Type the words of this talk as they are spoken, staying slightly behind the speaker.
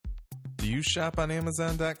Do you shop on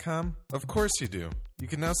Amazon.com? Of course you do. You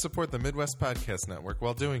can now support the Midwest Podcast Network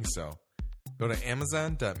while doing so. Go to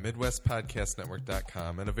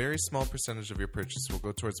amazon.midwestpodcastnetwork.com and a very small percentage of your purchase will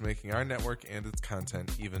go towards making our network and its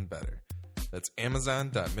content even better. That's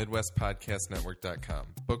amazon.midwestpodcastnetwork.com.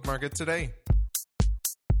 Bookmark it today.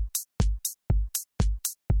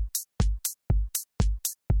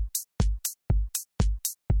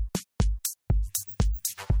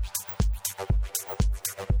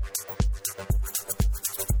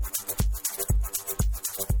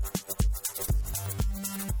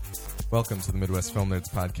 Welcome to the Midwest Film Nerds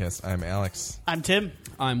Podcast. I'm Alex. I'm Tim.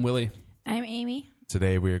 I'm Willie. I'm Amy.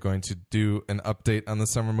 Today we are going to do an update on the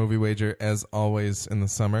summer movie wager, as always in the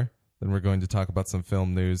summer. Then we're going to talk about some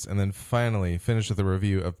film news, and then finally finish with a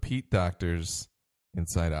review of Pete Docter's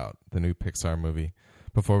Inside Out, the new Pixar movie.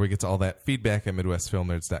 Before we get to all that, feedback at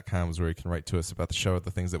MidwestFilmNerds.com is where you can write to us about the show,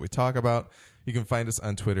 the things that we talk about. You can find us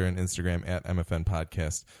on Twitter and Instagram at MFN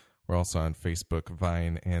Podcast. We're also on Facebook,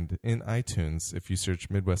 Vine, and in iTunes. If you search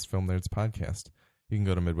Midwest Film Nerds Podcast, you can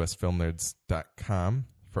go to MidwestFilmNerds.com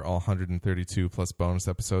for all 132 plus bonus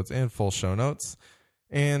episodes and full show notes.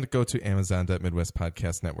 And go to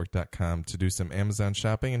Amazon.MidwestPodcastNetwork.com to do some Amazon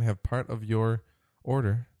shopping and have part of your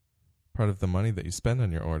order, part of the money that you spend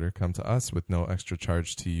on your order, come to us with no extra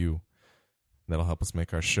charge to you. That'll help us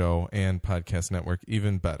make our show and podcast network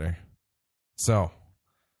even better. So,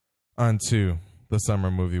 on to the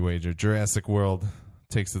summer movie wager. Jurassic World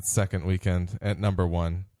takes its second weekend at number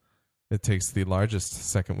one. It takes the largest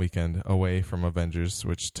second weekend away from Avengers,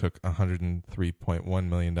 which took $103.1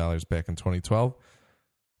 million back in 2012.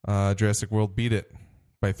 Jurassic World beat it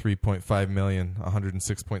by $3.5 million,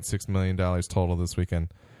 $106.6 million total this weekend,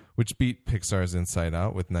 which beat Pixar's Inside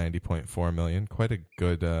Out with $90.4 million. Quite a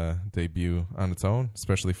good debut on its own,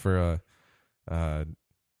 especially for a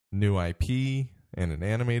new IP and an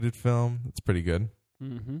animated film. It's pretty good.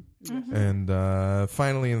 Mm-hmm. Mm-hmm. And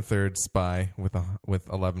finally in third, Spy with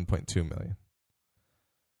 $11.2 million.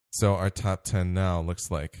 So our top 10 now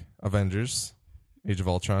looks like Avengers, Age of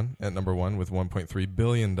Ultron at number one with $1.3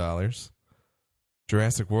 billion.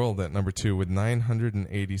 Jurassic World at number two with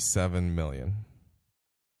 $987 million.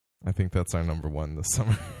 I think that's our number one this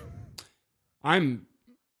summer. I'm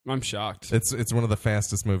shocked. It's one of the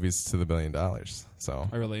fastest movies to the $1 billion. So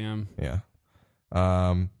I really am. yeah.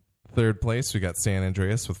 Third place, we got San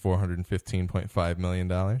Andreas with $415.5 million.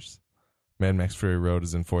 Mad Max Fury Road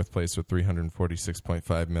is in fourth place with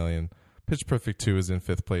 $346.5 million. Pitch Perfect 2 is in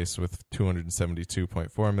fifth place with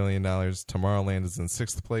 $272.4 million. Tomorrowland is in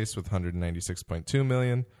sixth place with $196.2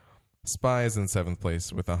 million. Spy is in seventh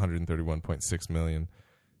place with $131.6 million.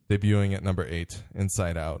 Debuting at number 8,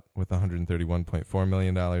 Inside Out with $131.4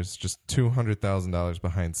 million. Just $200,000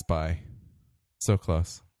 behind Spy. So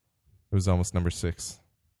close. It was almost number 6.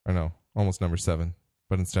 Or no, almost number 7.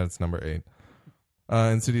 But instead it's number 8.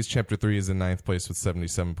 Insidious Chapter 3 is in ninth place with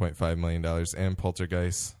 $77.5 million. And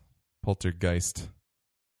Poltergeist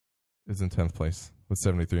is in 10th place with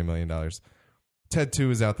 $73 million. Ted 2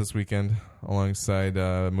 is out this weekend alongside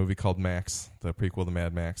a movie called Max, the prequel to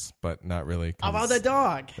Mad Max, but not really. About the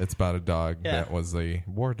dog. It's about a dog that was a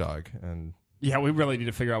war dog. And Yeah, we really need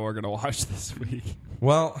to figure out what we're going to watch this week.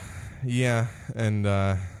 well, yeah, and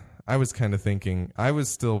I was kind of thinking, I was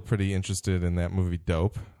still pretty interested in that movie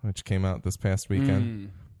Dope, which came out this past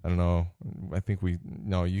weekend. I don't know. I think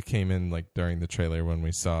you came in like during the trailer when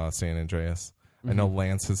we saw San Andreas. I know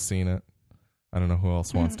Lance has seen it. I don't know who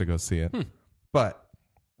else wants to go see it. But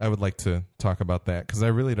I would like to talk about that because I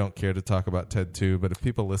really don't care to talk about Ted 2. But if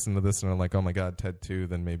people listen to this and are like, oh my God, Ted 2,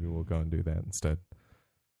 then maybe we'll go and do that instead.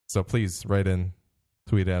 So please write in,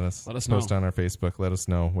 tweet at us, Let us post know. on our Facebook. Let us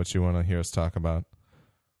know what you want to hear us talk about.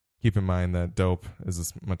 Keep in mind that Dope is a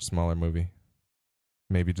much smaller movie.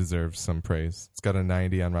 Maybe deserves some praise. It's got a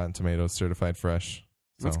 90 on Rotten Tomatoes, certified fresh.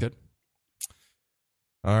 So. That's good.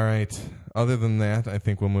 All right. Other than that, I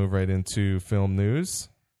think we'll move right into film news.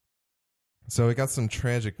 So we got some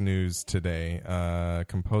tragic news today.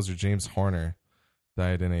 Composer James Horner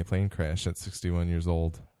died in a plane crash at 61 years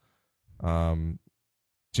old.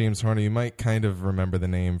 James Horner, you might kind of remember the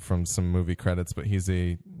name from some movie credits, but he's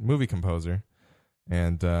a movie composer.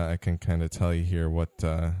 And I can kind of tell you here what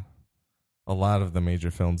a lot of the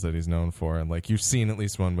major films that he's known for. And like you've seen at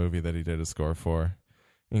least one movie that he did a score for,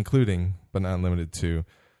 including, but not limited to,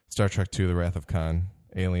 Star Trek II, The Wrath of Khan,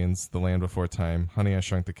 Aliens, The Land Before Time, Honey, I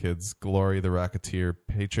Shrunk the Kids, Glory, The Rocketeer,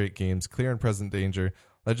 Patriot Games, Clear and Present Danger,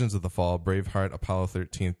 Legends of the Fall, Braveheart, Apollo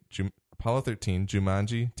 13,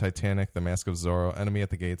 Jumanji, Titanic, The Mask of Zorro, Enemy at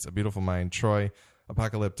the Gates, A Beautiful Mind, Troy,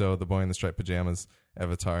 Apocalypto, The Boy in the Striped Pajamas,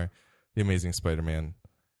 Avatar, The Amazing Spider-Man,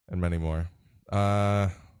 and many more.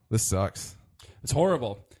 This sucks. It's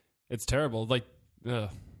horrible. It's terrible. Like, ugh.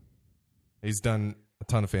 He's done a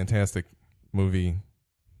ton of fantastic movie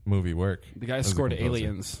work. The guy as a scored composer.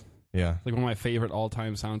 Aliens. Yeah. Like one of my favorite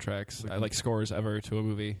all-time soundtracks. I like scores ever to a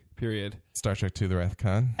movie, period. Star Trek II: The Wrath of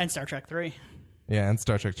Khan. And Star Trek 3. Yeah, and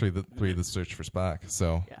Star Trek 3: The Search for Spock.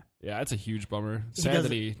 So Yeah, it's a huge bummer. He Sad does-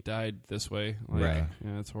 that he died this way. Like, Right.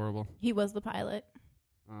 Yeah, it's horrible. He was the pilot.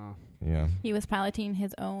 yeah, He was piloting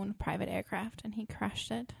his own private aircraft, and he crashed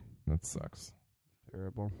it. that sucks.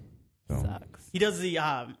 Terrible. So Sucks. He does the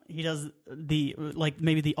like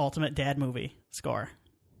maybe the ultimate dad movie score,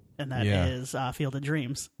 and that is Field of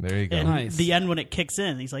Dreams. there you go. And Nice. the end when it kicks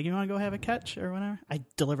in, he's like, "You want to go have a catch or whatever?" I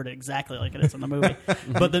delivered it exactly like it is in the movie,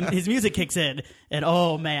 but his music kicks in, and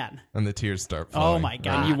oh man, And the tears start flowing. oh my And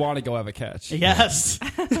god, you want to go have a catch. yes,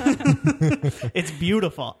 it's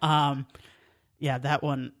beautiful. Yeah, that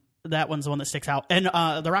one's the one that sticks out, and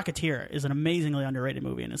The Rocketeer is an amazingly underrated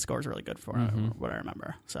movie, and his score's really good for what I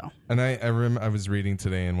remember. So And I was reading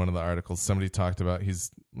today in one of the articles, somebody talked about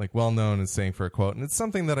he's like well known as saying for a quote, and it's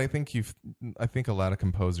something that I think a lot of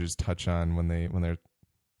composers touch on when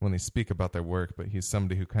they speak about their work. But he's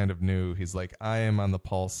somebody who kind of knew. He's like, I am on the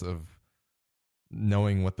pulse of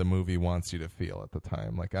knowing what the movie wants you to feel at the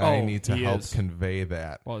time. Like I need to he help is. convey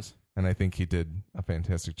that. Was. And I think he did a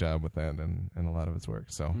fantastic job with that and a lot of his work.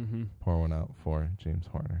 So pour one out for James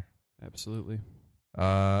Horner. Absolutely.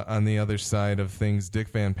 On the other side of things, Dick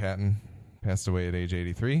Van Patten passed away at age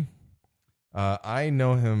 83. I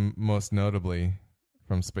know him most notably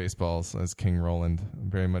from Spaceballs as King Roland.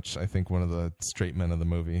 Very much, I think, one of the straight men of the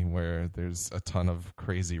movie, where there's a ton of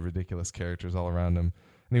crazy, ridiculous characters all around him.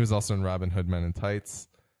 And he was also in Robin Hood Men in Tights.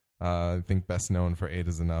 I think best known for 8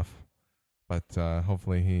 is Enough. But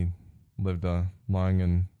hopefully he lived a long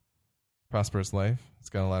and prosperous life. He's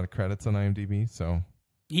got a lot of credits on IMDb, so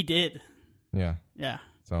he did, yeah. yeah,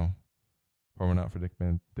 So pour one out for Dick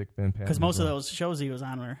Van Patten. because most of those shows he was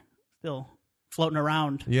on were still floating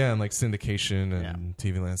around. Yeah, and like syndication and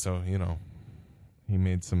TV Land. So, he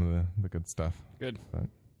made some of the good stuff. Good. But.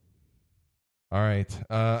 All right.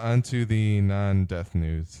 On to the non-death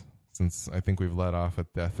news. Since I think we've let off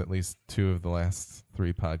at death at least 2 of the last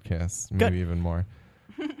 3 podcasts, maybe even more.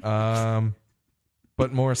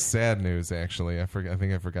 But more sad news, actually. I think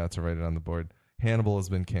I forgot to write it on the board. Hannibal has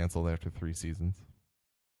been canceled after 3 seasons.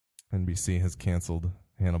 NBC has canceled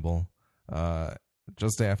Hannibal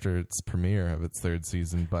just after its premiere of its 3rd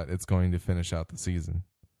season, but it's going to finish out the season.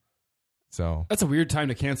 So That's a weird time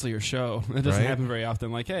to cancel your show. It doesn't Right? happen very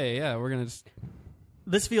often. Like, hey, yeah, we're going to just...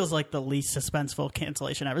 This feels like the least suspenseful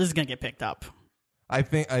cancellation ever. This is going to get picked up I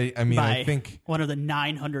think I by think one of the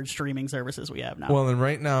 900 streaming services we have now. well, and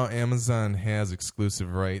right now Amazon has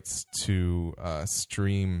exclusive rights to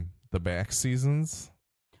stream the back seasons.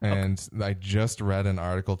 And I just read an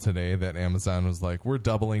article today that Amazon was like, we're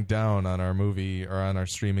doubling down on our movie or on our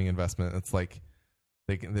streaming investment. It's like,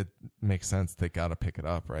 it makes sense. They got to pick it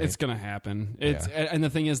up, right? It's going to happen. And the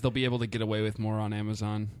thing is, they'll be able to get away with more on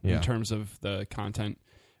Amazon in terms of the content.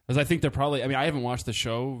 Because I think they're probably, I haven't watched the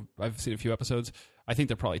show. I've seen a few episodes. I think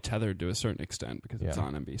they're probably tethered to a certain extent because it's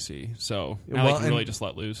on NBC. So now they can really just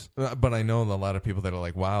let loose. But I know a lot of people that are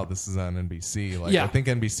like, wow, this is on NBC. Like, Yeah. I think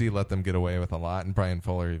NBC let them get away with a lot. And Brian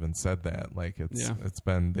Fuller even said that. Like,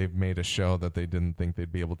 they've made a show that they didn't think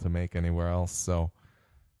they'd be able to make anywhere else. So,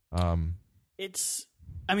 it's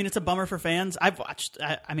a bummer for fans. I've watched.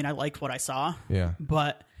 I liked what I saw. yeah.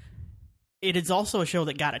 But it is also a show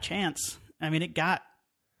that got a chance. It got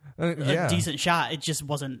Yeah. a decent shot. It just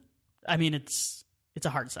wasn't. It's a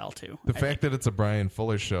hard sell too. The fact that it's a Brian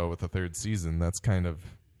Fuller show with a 3rd season, that's kind of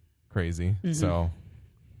crazy. Mm-hmm. So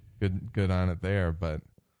good on it there. But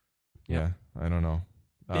yeah, I don't know.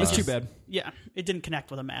 It's too bad. Yeah, it didn't connect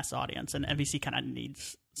with a mass audience, and NBC kind of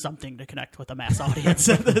needs something to connect with a mass audience.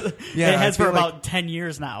 It has for about 10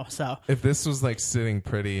 years now. So if this was like sitting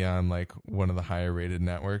pretty on like one of the higher rated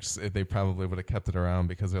networks, they probably would have kept it around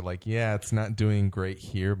because they're like, yeah, it's not doing great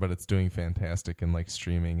here, but it's doing fantastic in like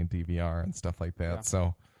streaming and DVR and stuff like that. Yeah.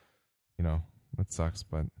 So, that sucks,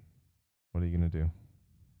 but what are you going to do?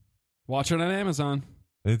 Watch it on Amazon.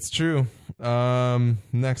 It's true.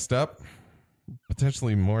 Next up,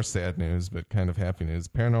 potentially more sad news, but kind of happy news.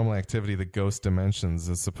 Paranormal Activity: The Ghost Dimensions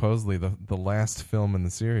is supposedly the last film in the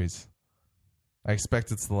series. I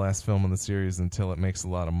expect it's the last film in the series until it makes a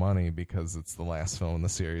lot of money because it's the last film in the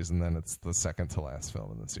series, and then it's the second to last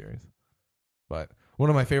film in the series. But one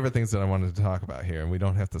of my favorite things that I wanted to talk about here, and we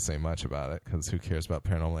don't have to say much about it because who cares about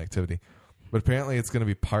Paranormal Activity, but apparently it's going to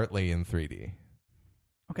be partly in 3D.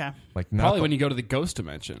 okay. Like not Probably when you go to the ghost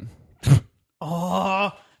dimension.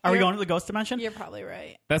 Oh, Are we going to the ghost dimension? You're probably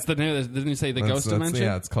right. That's the name. Didn't you say the ghost dimension?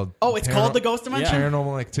 Yeah, it's called. Oh, it's called the ghost dimension.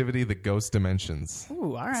 Paranormal Activity: The Ghost Dimensions.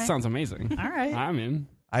 Ooh, all right. Sounds amazing. All right. I'm in.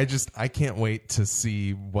 I can't wait to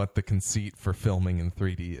see what the conceit for filming in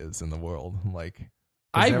 3D is in the world. Like,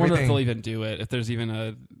 I wonder if they'll even do it. If there's even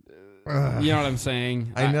a, you know what I'm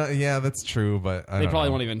saying? I know. Yeah, that's true, but they probably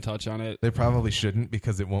won't even touch on it. They probably shouldn't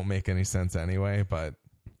because it won't make any sense anyway. But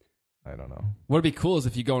I don't know. What'd be cool is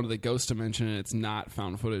if you go into the ghost dimension and it's not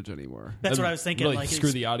found footage anymore. That's what I was thinking. Really like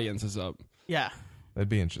screw the audiences up. Yeah, that'd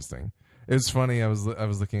be interesting. It was funny. I was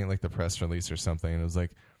looking at like the press release or something, and it was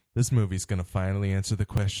like, this movie's going to finally answer the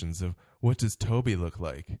questions of what does Toby look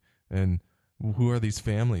like? And who are these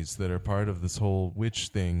families that are part of this whole witch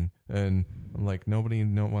thing? And I'm like, nobody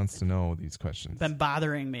wants to know these questions. Been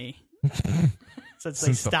bothering me since they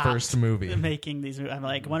the stopped first movie making these. I'm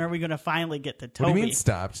like, when are we going to finally get to Toby? What do you mean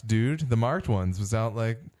stopped, dude? The marked ones was out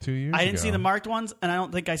like 2 years ago. I didn't see the marked ones, and I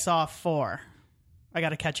don't think I saw 4. I got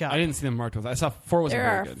to catch up. I didn't see them marked ones. I saw 4 was there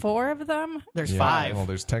very are good. 4 of them? There's 5. Well,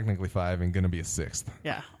 there's technically 5 and going to be a 6th.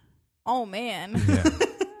 Yeah. Oh, man. Yeah.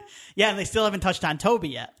 Yeah, and they still haven't touched on Toby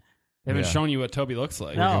yet. They haven't shown you what Toby looks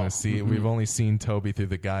like. No. We're gonna see. We've only seen Toby through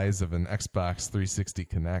the guise of an Xbox 360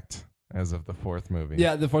 Kinect as of the 4th movie.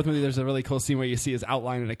 Yeah, the 4th movie, there's a really cool scene where you see his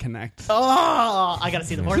outline in a Kinect. Oh, I got to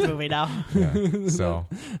see the 4th movie now. Yeah. So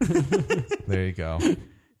there you go.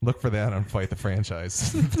 Look for that on Fight the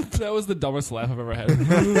Franchise. That was the dumbest laugh I've ever had.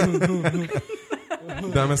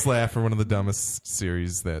 Dumbest laugh for one of the dumbest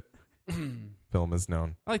series that film is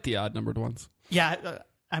known. I like the odd numbered ones. Yeah,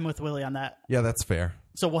 I'm with Willie on that. Yeah, that's fair.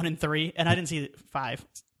 So 1 and 3, and I didn't see 5.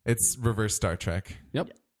 It's reverse Star Trek. Yep.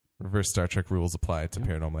 Reverse Star Trek rules apply to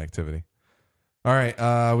Paranormal Activity. All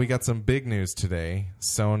right, we got some big news today.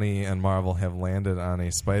 Sony and Marvel have landed on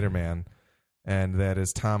a Spider-Man, and that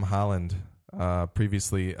is Tom Holland,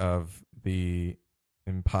 previously of the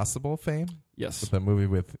Impossible fame. Yes. With the movie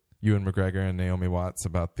with Ewan McGregor and Naomi Watts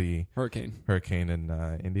about the hurricane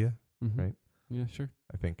in India, right? Yeah, sure.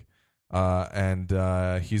 I think. And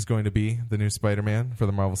he's going to be the new Spider-Man for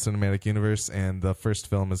the Marvel Cinematic Universe, and the first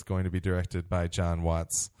film is going to be directed by John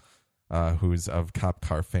Watts, who's of Cop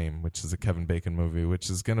Car fame, which is a Kevin Bacon movie, which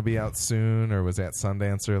is going to be out soon or was at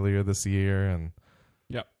Sundance earlier this year, and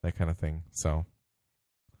that kind of thing. So,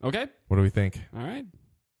 okay. What do we think? All right.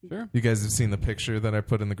 Sure. You guys have seen the picture that I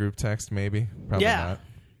put in the group text, maybe? Probably not.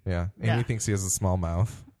 Yeah. Amy thinks he has a small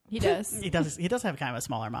mouth. He does. He does have kind of a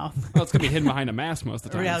smaller mouth. Well, it's going to be hidden behind a mask most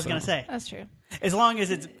of the time. Yeah, I was going to say. That's true. As long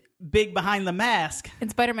as it's big behind the mask.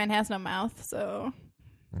 And Spider-Man has no mouth, so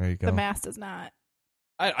there you go. The mask does not.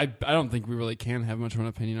 I don't think we really can have much of an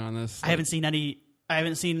opinion on this. I haven't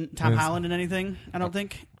seen Tom Holland in anything, I don't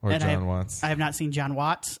think. Or and John Watts. I have not seen John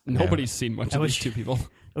Watts. Nobody's seen much of these two people.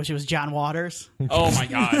 I wish it was John Waters. Oh, my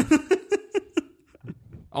God.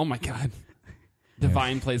 Oh, my God.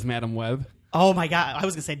 Divine plays Madam Web. Oh, my God. I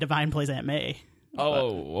was going to say Divine plays Aunt May.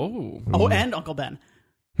 Oh, and Uncle Ben.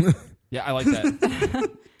 Yeah, I like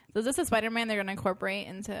that. So is this a Spider-Man they're going to incorporate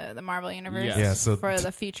into the Marvel Universe? Yes. Yeah, so for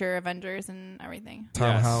the future Avengers and everything?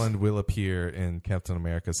 Tom Holland will appear in Captain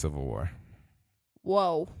America Civil War.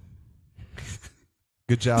 Whoa.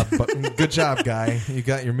 Good job, good job, guy. You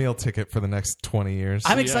got your meal ticket for the next 20 years.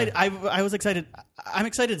 I'm excited. I was excited. I'm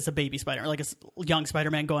excited it's a baby Spider, like a young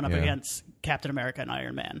Spider-Man going up against Captain America and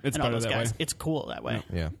Iron Man and all those that guys. way. It's cool that way.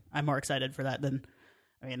 Yeah. I'm more excited for that than.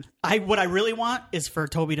 I mean, what I really want is for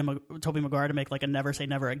Tobey Maguire to make like a Never Say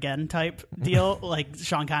Never Again type deal, like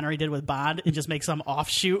Sean Connery did with Bond, and just make some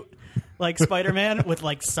offshoot like Spider-Man with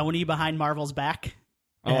like Sony behind Marvel's back.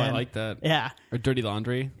 Oh, I like that. Yeah. Or Dirty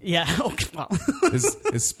Laundry. Yeah. Well.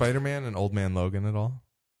 Is Spider-Man an Old Man Logan at all?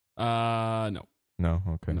 No. No?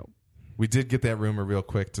 Okay. No. We did get that rumor real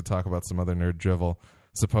quick to talk about some other nerd drivel.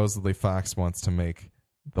 Supposedly Fox wants to make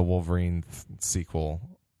the Wolverine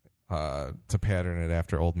sequel to pattern it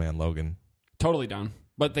after Old Man Logan. Totally down.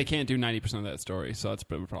 But they can't do 90% of that story, so that's a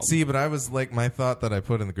bit of a problem. See, but I was like, my thought that I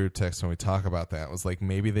put in the group text when we talk about that was like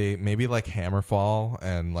maybe like Hammerfall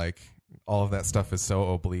and like all of that stuff is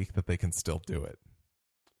so oblique that they can still do it.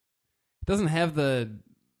 It doesn't have the,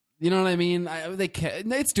 you know what I mean? They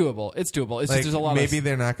can. It's doable. It's doable. It's like, just there's a lot. Maybe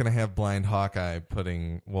they're not going to have blind Hawkeye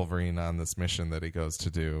putting Wolverine on this mission that he goes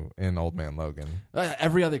to do in Old Man Logan.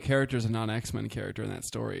 Every other character is a non-X-Men character in that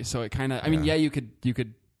story, so it kind of. I mean, you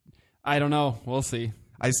could. I don't know. We'll see.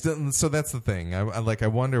 So that's the thing. I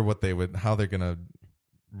wonder how they're going to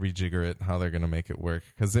rejigger it, how they're going to make it work,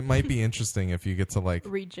 because it might be interesting if you get to like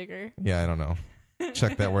rejigger. Yeah, I don't know.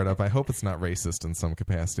 Check that word up. I hope it's not racist in some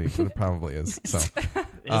capacity, but it probably is. So it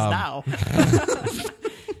is now.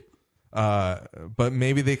 But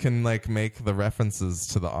maybe they can like make the references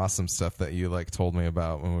to the awesome stuff that you like told me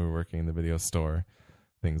about when we were working in the video store.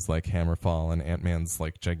 Things like Hammerfall and Ant-Man's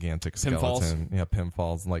like gigantic skeleton. Pinfalls. Yeah,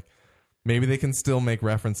 pinfalls. Like maybe they can still make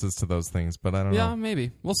references to those things, but I don't know. Yeah,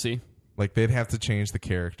 maybe. We'll see. Like they'd have to change the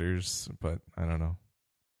characters, but I don't know.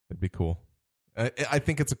 It'd be cool. I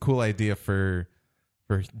think it's a cool idea for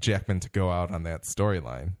Jackman to go out on that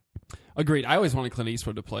storyline. Agreed. I always wanted Clint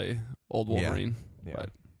Eastwood to play old Wolverine, Yeah. but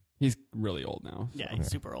he's really old now. Yeah, he's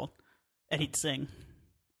super old. And he'd sing,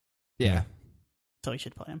 Yeah. so he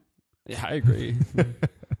should play him. Yeah, I agree.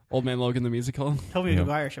 Old Man Logan the musical. Tobey Yeah.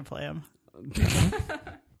 Maguire should play him.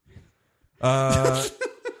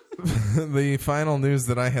 The final news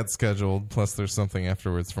that I had scheduled, plus there's something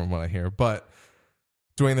afterwards from what I hear, but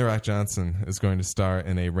Dwayne The Rock Johnson is going to star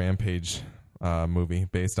in a Rampage movie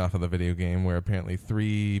based off of the video game where apparently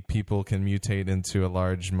 3 people can mutate into a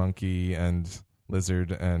large monkey and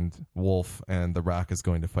lizard and wolf, and The Rock is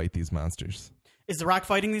going to fight these monsters. Is The Rock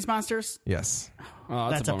fighting these monsters? Yes. Oh,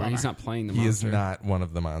 that's a bummer. He's not playing the He monster. is not one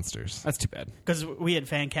of the monsters. That's too bad. Because we had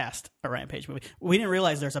fan cast a Rampage movie. We didn't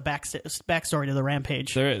realize there's a backstory to the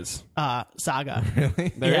Rampage There is. saga. Really?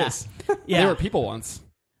 There is. Yeah. They were people once.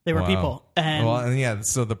 They were Wow. people. And Well, and yeah,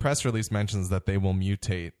 so the press release mentions that they will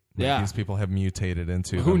mutate. Like, Yeah. these people have mutated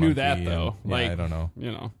into Who the knew monkey that, though? and- Like- I don't know.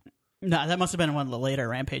 You know. no, that must have been one of the later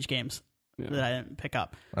Rampage games Yeah. that I didn't pick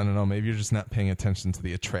up. I don't know. Maybe you're just not paying attention to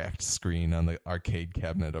the attract screen on the arcade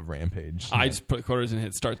cabinet of Rampage. I just put quarters and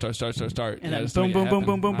hit start. And Yeah, then just to boom, make boom, it boom,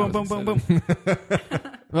 happen. boom, boom, I boom, was boom, boom, excited.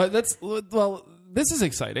 boom. Well, this is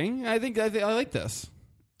exciting. I think I like this.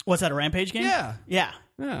 What's that, a Rampage game? Yeah. Yeah.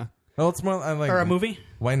 Yeah. well, it's more. I like Or a movie?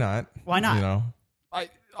 Why not? Why not? You know, I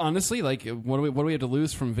honestly like. What do we have to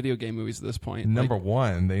lose from video game movies at this point? number Like,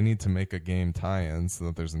 one, they need to make a game tie-in so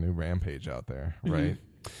that there's a new Rampage out there, Mm-hmm. right?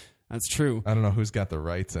 that's true. I don't know who's got the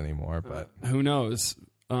rights anymore, but Who knows?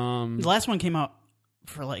 The last one came out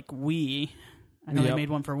for like Wii. I know they Yep. made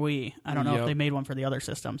one for Wii. I don't know if Yep. they made one for the other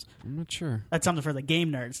systems. I'm not sure. That's something for the game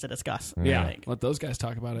nerds to discuss. I Yeah, think. let those guys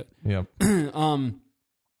talk about it. yep.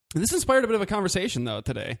 This inspired a bit of a conversation though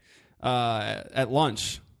today at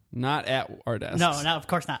lunch, not at our desks. No, of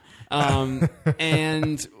course not.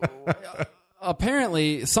 And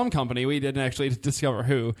apparently, some company, we didn't actually discover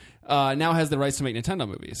who, now has the rights to make Nintendo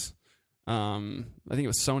movies. I think it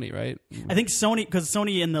was Sony, right? I think Sony, because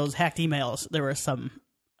Sony in those hacked emails, there was some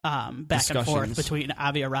back and forth Discussions. between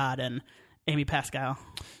Avi Arad and Amy Pascal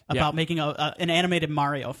about making an animated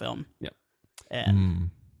Mario film. Yep. And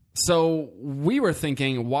So we were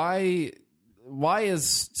thinking, why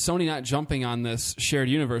is Sony not jumping on this shared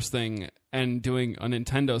universe thing and doing a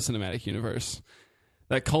Nintendo cinematic universe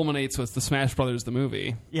that culminates with the Smash Brothers the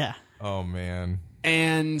movie? yeah. Oh man.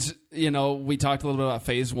 And we talked a little bit about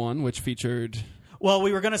Phase 1, which featured. Well,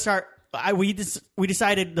 we were going to start. We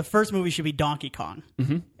decided the first movie should be Donkey Kong,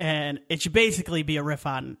 and it should basically be a riff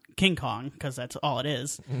on King Kong because that's all it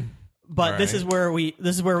is. But All this right.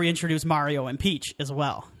 is where we introduce Mario and Peach as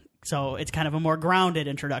well. So it's kind of a more grounded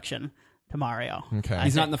introduction to Mario. Okay.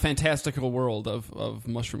 He's not in the fantastical world of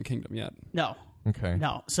Mushroom Kingdom yet. No, Okay.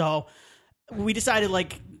 no. So we decided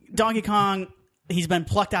like Donkey Kong. He's been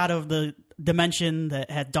plucked out of the dimension that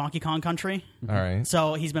had Donkey Kong Country. All right.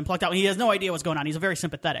 So he's been plucked out. He has no idea what's going on. He's very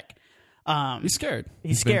sympathetic. He's scared.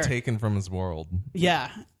 He's Been scared. taken from his world, Yeah.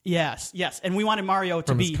 Yes. And we wanted Mario to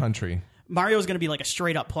from be. his country. Mario's going to be like a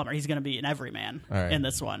straight up plumber. He's going to be an everyman All right. in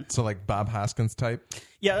this one. So like Bob Hoskins type.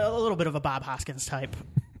 Yeah, a little bit of a Bob Hoskins type,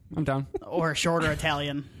 I'm down. or a shorter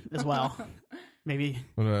Italian as well. Maybe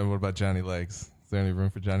What about Johnny Legs? Is there any room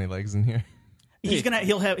for Johnny Legs in here? he can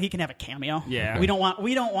have a cameo. Yeah. We don't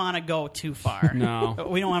want to go too far. No.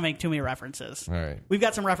 We don't want to make too many references. All right. We've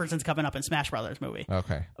got some references coming up in Smash Brothers movie,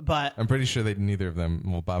 Okay. but I'm pretty sure neither of them.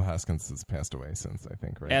 Well, Bob Hoskins has passed away since, I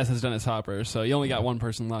think, right? As has Dennis Hopper, so you only got one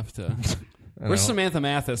person left to. I Where's know. Samantha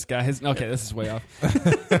Mathis, guys? Okay, this is way off.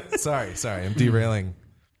 Sorry, I'm derailing.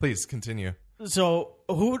 Please continue. so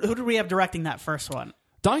who did we have directing that first one?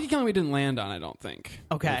 Donkey Kong we didn't land on, I don't think.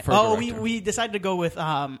 Okay. For a Oh, director. we decided to go with.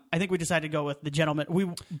 I think we decided to go with the gentleman.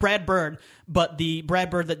 Brad Bird, but the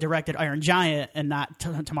Brad Bird that directed Iron Giant and not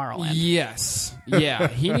Tomorrowland. Yes. Yeah.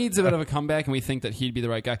 He needs a bit of a comeback, and we think that he'd be the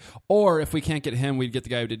right guy. Or if we can't get him, we'd get the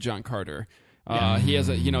guy who did John Carter. He has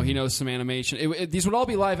he knows some animation. These would all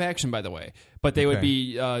be live action, by the way, but they would Okay.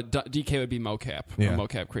 be DK would be mocap, Yeah.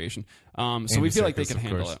 mocap creation. So Andy we feel like they Serkis, can of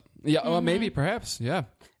handle course. it. Yeah, well, maybe, perhaps, yeah.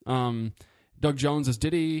 Doug Jones as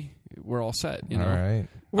Diddy. We're all set. You know? All right.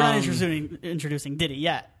 We're not introducing Diddy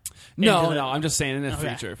yet. No, Into the- no. I'm just saying in a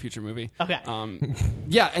Okay. future movie. Okay.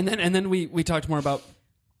 Yeah, and then we talked more about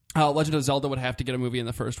Legend of Zelda would have to get a movie in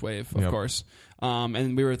the first wave, of course.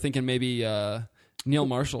 And we were thinking maybe Neil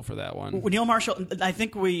Marshall for that one. Neil Marshall, I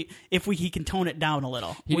think he can tone it down a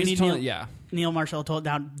little. Neil Marshall to tone it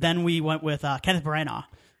down. Then we went with Kenneth Branagh.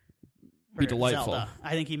 Be delightful. Zelda.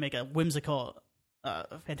 I think he'd make a whimsical,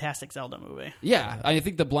 fantastic Zelda movie. Yeah, I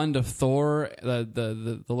think the blend of Thor,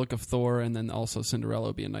 the look of Thor, and then also Cinderella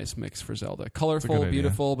would be a nice mix for Zelda. Colorful,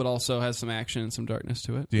 beautiful, but also has some action and some darkness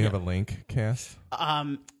to it. Do you have a Link cast?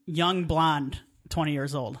 Young blonde, 20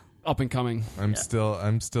 years old. Up and coming. I'm still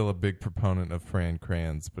a big proponent of Fran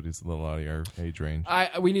Kranz, but he's a little out of your age range.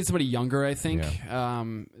 We need somebody younger, I think.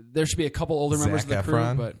 Yeah. There should be a couple older members of the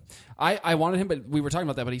crew, but I wanted him, but we were talking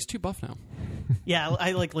about that, but he's too buff now. Yeah,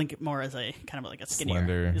 I like Link more as a kind of like a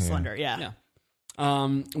skinnier, slender. Yeah.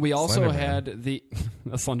 We also had the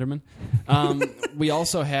Slenderman. We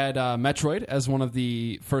also had Metroid as one of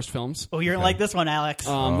the first films. Oh, you're gonna like this one, Alex.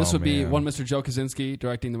 This would be one Mr. Joe Kosinski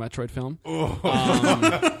directing the Metroid film.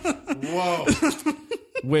 Whoa!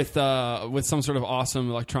 With some sort of awesome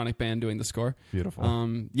electronic band doing the score.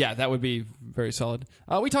 Beautiful. Yeah, that would be very solid.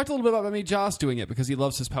 We talked a little bit about maybe Joss doing it because he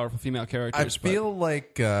loves his powerful female characters. I feel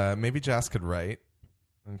like maybe Joss could write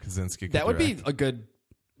and Kosinski could that would direct. be a good.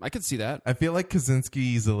 I could see that. I feel like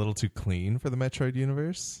Kaczynski's a little too clean for the Metroid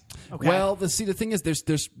universe. Okay. Well, the thing is,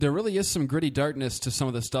 there really is some gritty darkness to some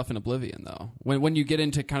of the stuff in Oblivion, though. When you get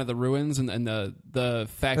into kind of the ruins and the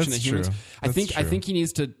faction That's of humans, true. I think he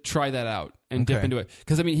needs to try that out and dip into it.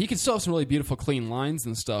 Because I mean, he can still have some really beautiful, clean lines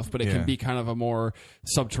and stuff, but it can be kind of a more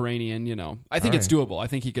subterranean. I think it's doable. I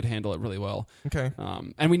think he could handle it really well. Okay.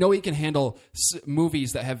 And we know he can handle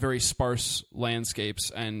movies that have very sparse landscapes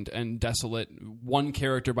and desolate one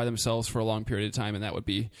character by themselves for a long period of time, and that would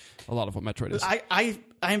be a lot of what Metroid is. I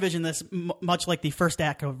envision this much like the first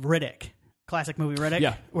act of Riddick, classic movie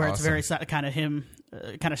Riddick, where it's very kind of him,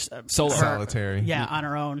 kind of solo, solitary, on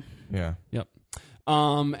her own. Yeah. Yep.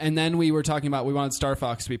 And then we were talking about we wanted Star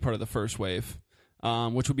Fox to be part of the first wave,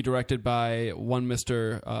 which would be directed by one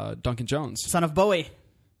Mr. Duncan Jones, son of Bowie.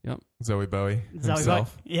 Yep. Zoe Bowie himself. Zoe Bowie.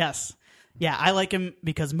 Yes. Yeah, I like him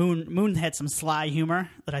because Moon had some sly humor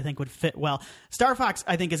that I think would fit well. Star Fox,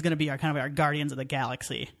 I think, is going to be our Guardians of the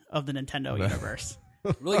Galaxy of the Nintendo universe.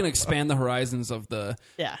 Really going to expand the horizons of the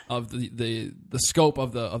scope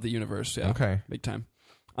of the universe. Yeah. Okay. Big time.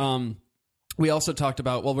 We also talked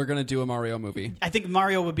about we're going to do a Mario movie. I think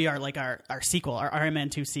Mario would be our sequel, our Iron Man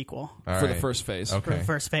 2 sequel for the first phase. Okay. For the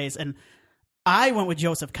first phase, and I went with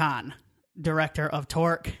Joseph Kahn, director of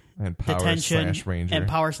Torque and Detention Power/Ranger and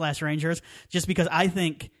Power/Rangers, just because I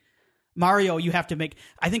think Mario, you have to make.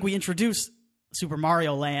 I think we introduce Super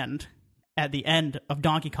Mario Land at the end of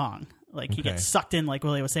Donkey Kong. Like he gets sucked in, like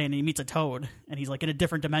Willie was saying, and he meets a toad, and he's like in a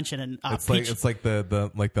different dimension. And it's like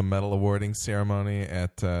the medal awarding ceremony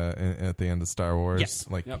at the end of Star Wars. Yes.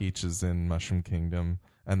 Peach is in Mushroom Kingdom,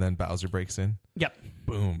 and then Bowser breaks in. Yep.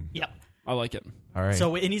 Boom. Yep. I like it. All right.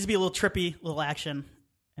 So it needs to be a little trippy, little action.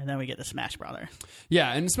 And then we get the Smash Brothers.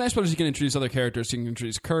 Yeah, and Smash Brothers, you can introduce other characters. You can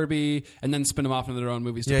introduce Kirby, and then spin them off into their own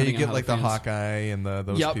movies. Yeah, you get like the Hawkeye and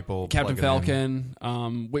those people. Captain Falcon.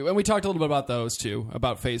 We talked a little bit about those too,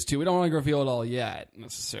 about Phase 2. We don't want to reveal it all yet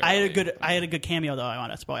necessarily. I had a good cameo though. I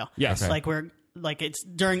want to spoil. Yes, okay. It's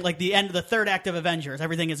during the end of the third act of Avengers.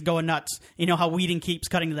 Everything is going nuts. You know how Whedon keeps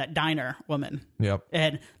cutting to that diner woman. Yep.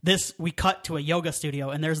 And we cut to a yoga studio,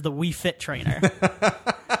 and there's the Wii Fit trainer.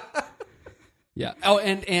 Yeah. Oh,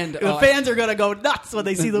 and the fans are gonna go nuts when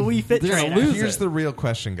they see the Wii Fit trainer. Here's the real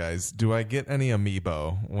question, guys: do I get any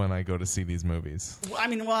amiibo when I go to see these movies? Well, I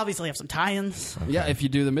mean, we'll obviously have some tie-ins. Okay. Yeah, if you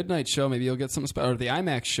do the midnight show, maybe you'll get something special. Or the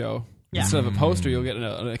IMAX show, instead of a poster, you'll get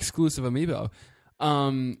an exclusive amiibo.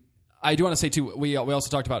 I do want to say too. We also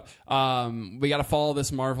talked about we got to follow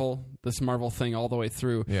this Marvel thing all the way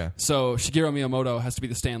through. Yeah. So Shigeru Miyamoto has to be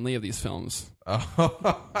the Stan Lee of these films.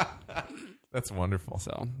 Oh. That's wonderful.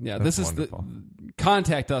 So yeah, this is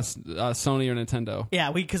contact us, Sony or Nintendo.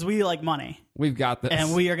 Yeah, because we like money. We've got this,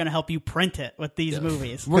 and we are going to help you print it with these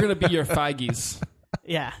movies. We're going to be your Feiges.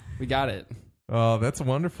 Yeah, we got it. Oh, that's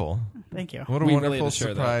wonderful. Thank you. What a wonderful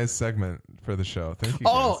surprise segment for the show. Thank you.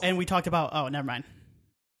 Oh, and we talked about. Oh, never mind.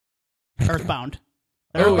 Earthbound.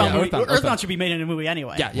 Earthbound should be made into a movie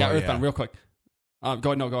anyway. Yeah, Earthbound. Real quick.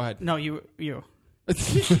 Go ahead. No, you.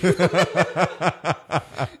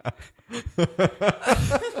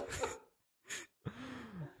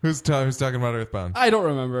 Who's talking about Earthbound? I don't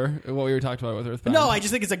remember what we were talking about with Earthbound. No, I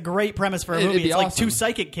just think it's a great premise for a movie. It's like two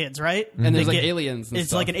psychic kids, right? And there's aliens and it's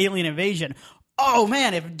stuff. like an alien invasion. Oh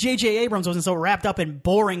man, if J.J. Abrams wasn't so wrapped up in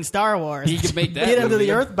boring Star Wars, he could make that get into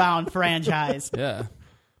the Earthbound franchise. Yeah.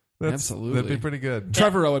 Absolutely. That'd be pretty good.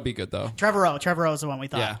 Trevorrow would be good, though. Trevorrow is the one we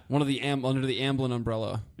thought. Yeah, one of the under the Amblin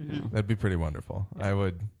umbrella. Mm-hmm. That'd be pretty wonderful. Yeah.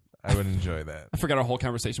 I would enjoy that. I forgot our whole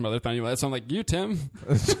conversation about this, but anyway, that sounded like you, Tim.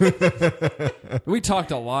 We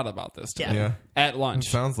talked a lot about this today. Yeah. At lunch.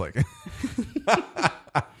 It sounds like it.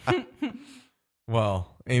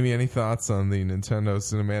 Well, Amy, any thoughts on the Nintendo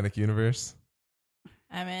Cinematic Universe?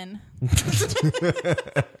 I'm in.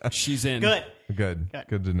 She's in. Good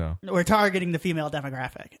to know. We're targeting the female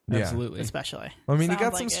demographic. Absolutely. Especially. Well, I mean, you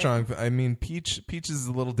Sounds got some like strong. I mean, Peach is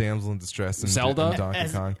a little damsel in distress in Zelda? in Donkey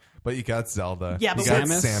Kong, but you got Zelda. Yeah, but you got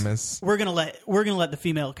Samus. We're gonna let the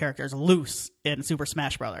female characters loose in Super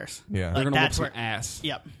Smash Brothers. Yeah, they're gonna whip that's some where ass.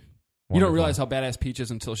 Yep. You don't realize how badass Peach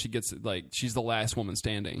is until she gets she's the last woman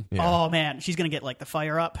standing. Yeah. Oh man, she's gonna get like the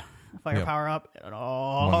firepower up.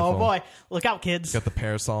 Oh Wonderful. boy, look out, kids! Got the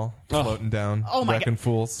parasol floating down. Oh my wrecking God.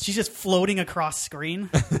 fools. She's just floating across screen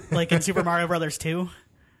like in Super Mario Brothers 2.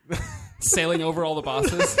 Sailing over all the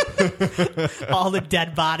bosses. All the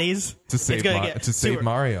dead bodies to save super-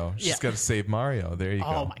 Mario. She's Yeah. got to save Mario. There you go.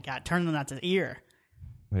 Oh my God, turn them on his ear.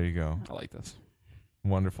 There you go. I like this.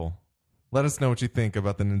 Wonderful. Let us know what you think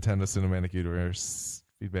about the Nintendo Cinematic Universe.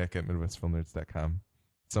 Feedback at MidwestFilmNerds.com.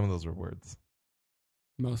 Some of those were words.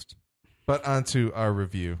 Most. But on to our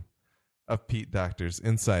review of Pete Docter's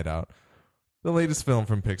Inside Out, the latest film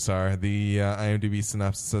from Pixar. The IMDb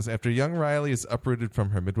synopsis says, after young Riley is uprooted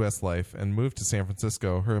from her Midwest life and moved to San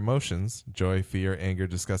Francisco, her emotions, joy, fear, anger,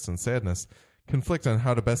 disgust, and sadness, conflict on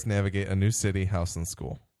how to best navigate a new city, house, and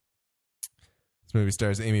school. This movie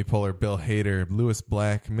stars Amy Poehler, Bill Hader, Louis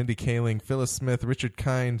Black, Mindy Kaling, Phyllis Smith, Richard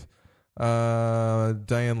Kind,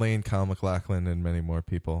 Diane Lane, Kyle MacLachlan, and many more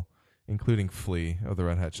people, including Flea of the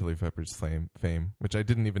Red Hot Chili Peppers fame, which I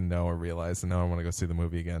didn't even know or realize, and now I want to go see the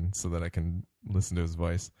movie again so that I can listen to his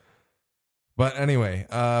voice. But anyway,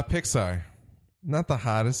 Pixar, not the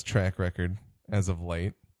hottest track record as of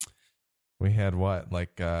late. We had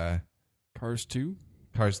Cars 2?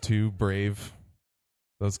 Cars 2, Brave,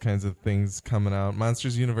 those kinds of things coming out.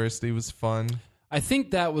 Monsters University was fun. I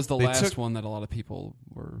think that was the last one that a lot of people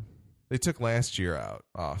were... They took last year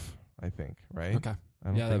off, I think, right? Okay. I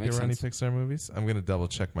don't think there were any Pixar movies. I'm going to double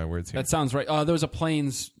check my words here. That sounds right. There was a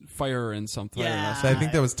planes fire and something. Yeah. I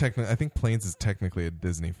think that was I think Planes is technically a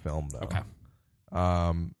Disney film, though. Okay.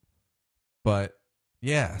 But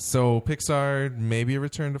yeah, so Pixar, maybe a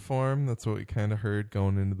return to form. That's what we kind of heard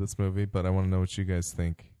going into this movie. But I want to know what you guys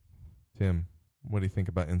think. Tim, what do you think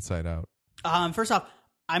about Inside Out? First off,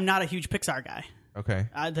 I'm not a huge Pixar guy. Okay.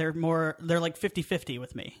 They're like 50-50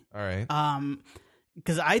 with me. All right.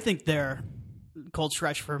 Because I think their cold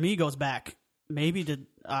stretch for me goes back maybe to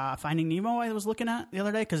Finding Nemo I was looking at the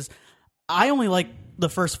other day, because I only like the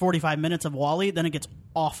first 45 minutes of WALL-E, then it gets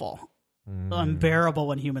awful. Unbearable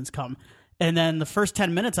when humans come. And then the first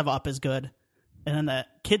 10 minutes of Up is good, and then the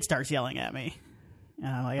kid starts yelling at me. And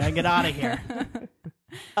I'm like, I get out of here.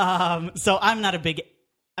 So I'm not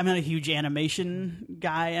a huge animation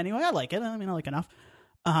guy anyway. I like it. I mean, I like enough.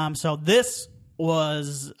 So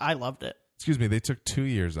I loved it. Excuse me, they took 2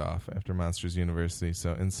 years off after Monsters University,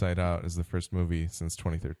 so Inside Out is the first movie since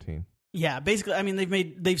 2013. Yeah, basically, I mean,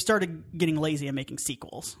 they've started getting lazy and making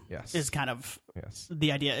sequels. Yes. Is kind of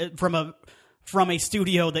the idea from a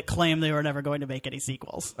studio that claimed they were never going to make any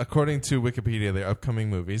sequels. According to Wikipedia, their upcoming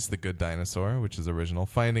movies: The Good Dinosaur, which is original;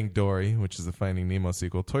 Finding Dory, which is a Finding Nemo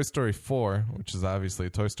sequel; Toy Story 4, which is obviously a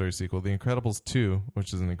Toy Story sequel; The Incredibles 2,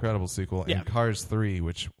 which is an Incredibles sequel; and Cars 3,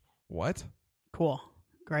 which what? Cool,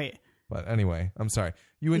 great. But anyway, I'm sorry.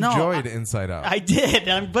 You enjoyed Inside Out. I did,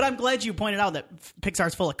 but I'm glad you pointed out that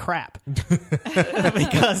Pixar's full of crap.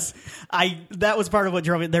 Because that was part of what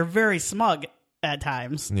drove me. They're very smug at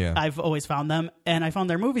times. Yeah. I've always found them, and I found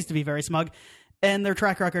their movies to be very smug, and their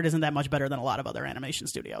track record isn't that much better than a lot of other animation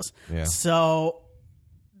studios. Yeah. So,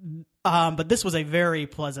 but this was a very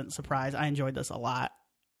pleasant surprise. I enjoyed this a lot.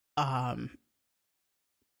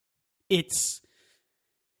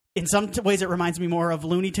 In some ways, it reminds me more of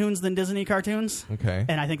Looney Tunes than Disney cartoons. Okay.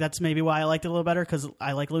 And I think that's maybe why I liked it a little better, because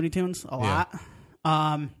I like Looney Tunes a lot.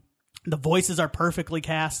 The voices are perfectly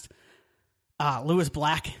cast. Louis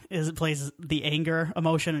Black plays the anger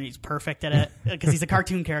emotion, and he's perfect at it because he's a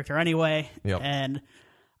cartoon character anyway. Yep. And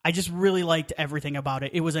I just really liked everything about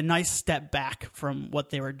it. It was a nice step back from what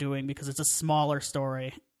they were doing because it's a smaller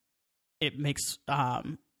story. It makes... I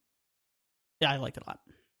liked it a lot.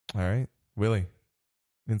 All right. Willie.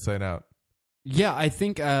 Inside Out. Yeah, I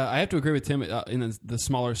think I have to agree with Tim in the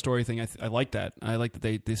smaller story thing. I like that. I like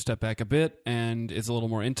that they step back a bit and it's a little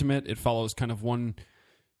more intimate. It follows kind of it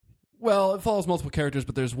follows multiple characters,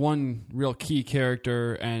 but there's one real key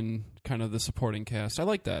character and kind of the supporting cast. I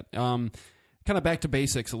like that. kind of back to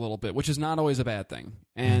basics a little bit, which is not always a bad thing.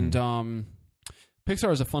 And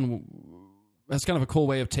Pixar is has kind of a cool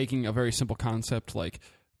way of taking a very simple concept like,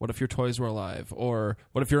 what if your toys were alive? Or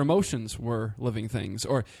what if your emotions were living things?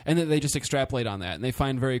 And then they just extrapolate on that. And they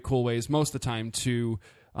find very cool ways most of the time to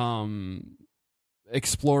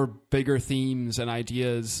explore bigger themes and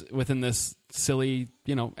ideas within this silly,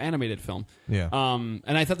 animated film. Yeah.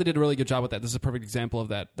 And I thought they did a really good job with that. This is a perfect example of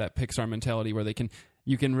that Pixar mentality where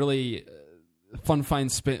you can really find fun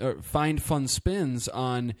spins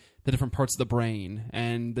on the different parts of the brain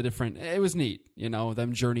and it was neat,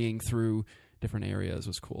 them journeying through different areas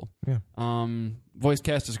was cool. Yeah. Voice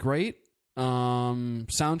cast is great.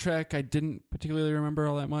 Soundtrack I didn't particularly remember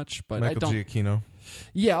all that much, but Michael Giacchino.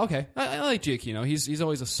 Yeah, okay. I like Giacchino. He's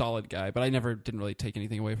always a solid guy, but I didn't really take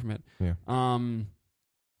anything away from it. Yeah.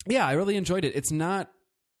 Yeah, I really enjoyed it. It's not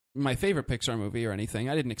my favorite Pixar movie or anything.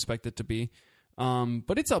 I didn't expect it to be.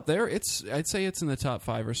 But it's up there. I'd say it's in the top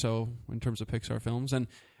 5 or so in terms of Pixar films, and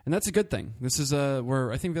that's a good thing. This is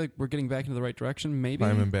I think we're getting back into the right direction. Maybe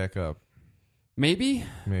climbing back up. Maybe.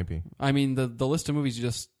 I mean, the list of movies you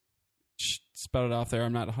just spouted off there,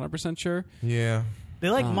 I'm not 100% sure. Yeah. They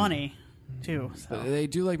like money, too. So. They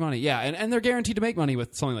do like money, yeah. And they're guaranteed to make money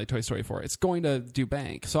with something like Toy Story 4. It's going to do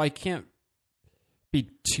bank. So I can't be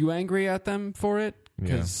too angry at them for it. But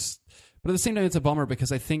at the same time, it's a bummer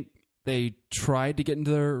because I think they tried to get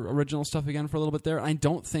into their original stuff again for a little bit there. I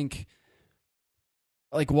don't think...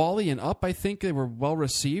 Like WALL-E and Up, I think they were well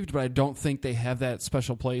received, but I don't think they have that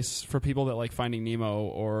special place for people that like Finding Nemo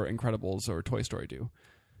or Incredibles or Toy Story do.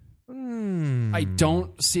 I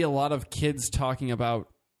don't see a lot of kids talking about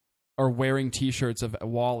or wearing T-shirts of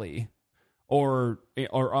WALL-E or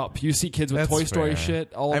Up. You see kids with Toy Story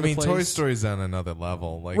shit all over the place. Toy Story's on another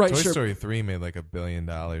level. Like Toy Story 3 made like $1 billion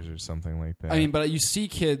or something like that. I mean, but you see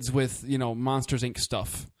kids with Monsters Inc.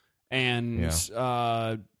 stuff and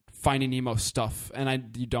Finding Nemo stuff,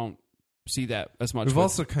 and you don't see that as much. We've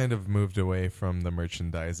also kind of moved away from the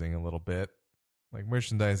merchandising a little bit. Like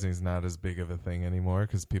merchandising is not as big of a thing anymore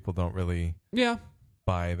because people don't really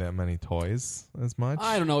buy that many toys as much.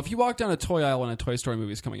 I don't know. If you walk down a toy aisle when a Toy Story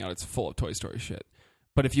movie is coming out, it's full of Toy Story shit.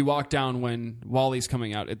 But if you walk down when WALL-E's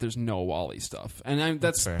coming out, there's no WALL-E stuff, and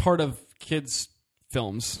that's part of kids'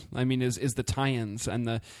 films. I mean, is the tie-ins and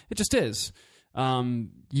it just is.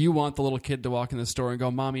 You want the little kid to walk in the store and go,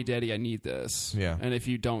 "Mommy, Daddy, I need this." Yeah. And if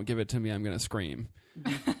you don't give it to me, I'm going to scream.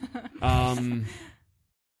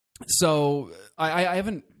 So I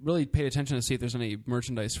haven't really paid attention to see if there's any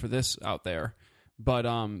merchandise for this out there, but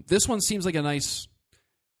this one seems like a nice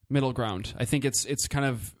middle ground. I think it's kind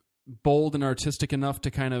of bold and artistic enough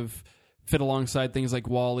to kind of fit alongside things like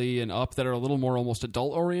WALL-E and Up that are a little more almost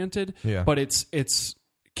adult oriented. Yeah. But it's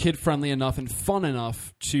kid friendly enough and fun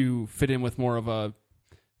enough to fit in with more of a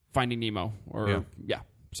Finding Nemo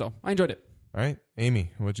So I enjoyed it. All right,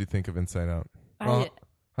 Amy, what'd you think of Inside Out?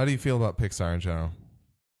 How do you feel about Pixar in general?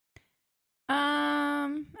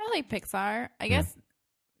 I like Pixar. I guess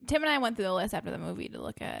Tim and I went through the list after the movie to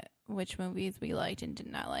look at which movies we liked and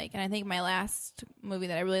did not like. And I think my last movie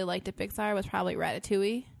that I really liked at Pixar was probably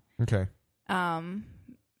Ratatouille. Okay.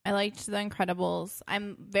 I liked The Incredibles.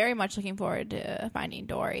 I'm very much looking forward to Finding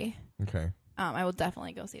Dory. Okay. I will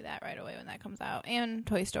definitely go see that right away when that comes out. And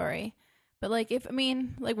Toy Story. But like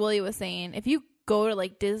Willie was saying, if you go to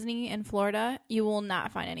like Disney in Florida, you will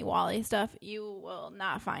not find any WALL-E stuff. You will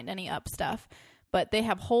not find any Up stuff. But they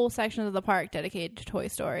have whole sections of the park dedicated to Toy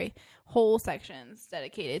Story, whole sections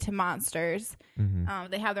dedicated to monsters.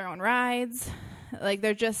 Mm-hmm. They have their own rides. Like,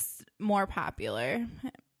 they're just more popular.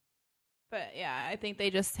 But yeah, I think they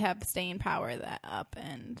just have staying power that Up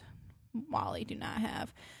and WALL-E do not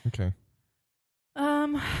have. Okay.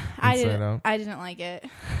 I didn't like it.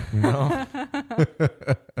 No.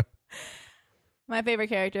 My favorite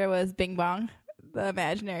character was Bing Bong, the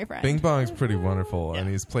imaginary friend. Bing Bong's pretty wonderful, and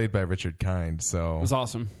he's played by Richard Kind, so... It was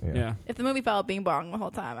awesome. Yeah. If the movie followed Bing Bong the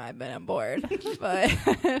whole time, I'd been on board. But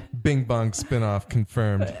Bing Bong spinoff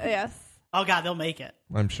confirmed. Yes. Oh, God, they'll make it.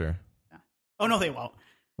 I'm sure. Yeah. Oh, no, they won't.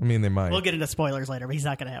 I mean, they might. We'll get into spoilers later, but he's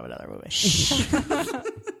not going to have another movie.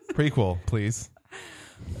 Prequel, please.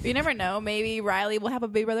 You never know. Maybe Riley will have a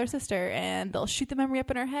big brother or sister, and they'll shoot the memory up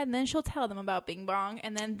in her head, and then she'll tell them about Bing Bong,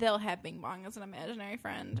 and then they'll have Bing Bong as an imaginary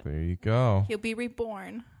friend. There you go. He'll be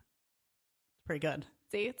reborn. Pretty good.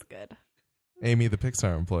 See, it's good. Amy, the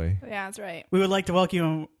Pixar employee. Yeah, that's right. We would like to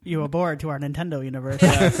welcome you aboard to our Nintendo universe.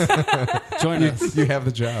 Join us. You have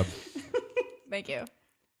the job. Thank you.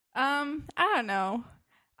 I don't know.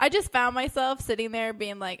 I just found myself sitting there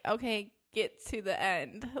being like, okay, get to the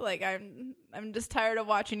end. Like, I'm just tired of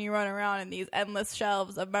watching you run around in these endless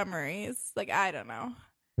shelves of memories. Like, I don't know.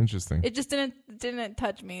 Interesting. It just didn't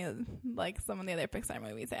touch me like some of the other Pixar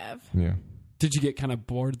movies have. Yeah. Did you get kind of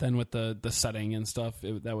bored then with the setting and stuff?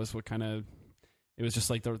 That was what kind of... It was just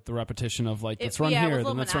like the repetition of like, let's run here,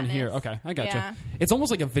 then let's run here. Okay, I gotcha. Yeah. It's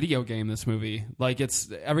almost like a video game, this movie. Like,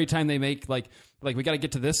 it's every time they make like we got to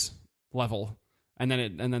get to this level, and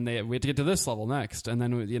then we have to get to this level next, and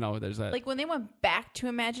then there's that. Like when they went back to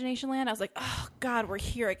Imagination Land, I was like, oh God, we're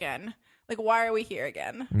here again. Like, why are we here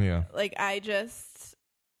again? Yeah. Like, I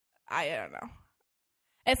don't know.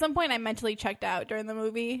 At some point, I mentally checked out during the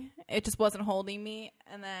movie. It just wasn't holding me,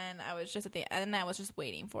 and then I was just at the end. I was just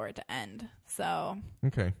waiting for it to end. So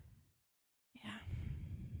Okay. yeah.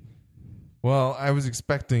 Well, I was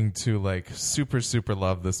expecting to like super, super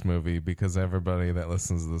love this movie because everybody that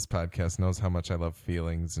listens to this podcast knows how much I love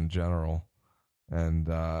feelings in general. And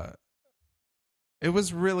it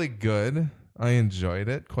was really good. I enjoyed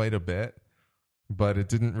it quite a bit, but it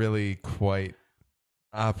didn't really quite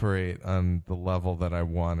operate on the level that I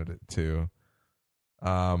wanted it to.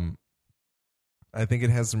 I think it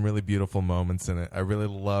has some really beautiful moments in it. I really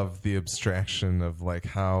love the abstraction of like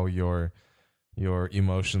how your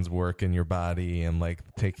emotions work in your body, and like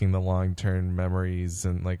taking the long-term memories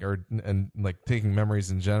and taking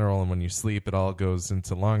memories in general, and when you sleep it all goes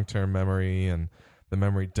into long-term memory and the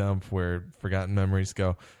memory dump where forgotten memories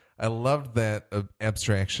go. I loved that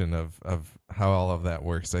abstraction of how all of that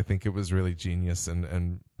works. I think it was really genius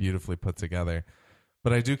and beautifully put together.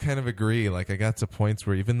 But I do kind of agree. Like, I got to points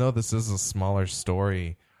where even though this is a smaller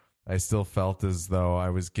story, I still felt as though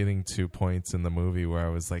I was getting to points in the movie where I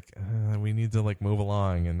was like, we need to like move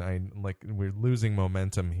along, and we're losing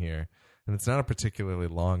momentum here. And it's not a particularly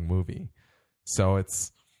long movie. So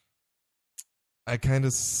I kind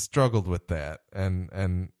of struggled with that.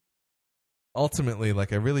 And ultimately,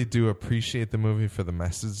 like, I really do appreciate the movie for the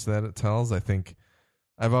message that it tells. I think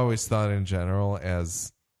I've always thought in general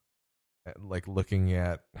as like looking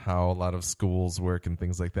at how a lot of schools work and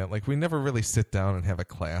things like that. Like, we never really sit down and have a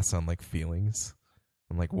class on like feelings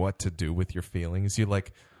and like what to do with your feelings. You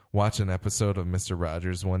like watch an episode of Mr.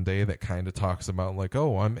 Rogers one day that kind of talks about like,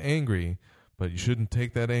 oh, I'm angry, but you shouldn't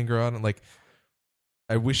take that anger out. And like,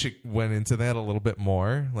 I wish it went into that a little bit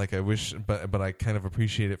more. Like, I wish, but I kind of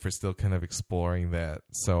appreciate it for still kind of exploring that.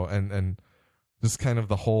 So, and just kind of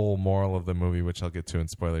the whole moral of the movie, which I'll get to in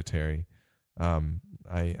Spoiler Terry.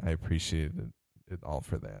 I appreciated it all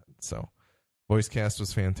for that. So, voice cast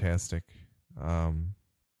was fantastic. But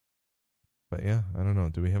yeah, I don't know.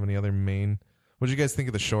 Do we have any other main? What did you guys think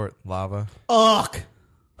of the short, Lava? Ugh.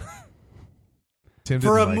 Tim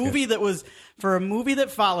for a like movie it. for a movie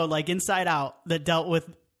that followed like Inside Out, that dealt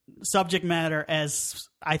with subject matter as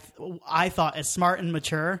I thought as smart and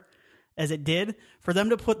mature as it did, for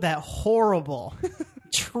them to put that horrible,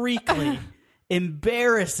 treacly,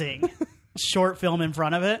 embarrassing short film in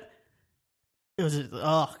front of it, it was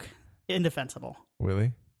indefensible.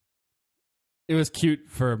 Willie? It was cute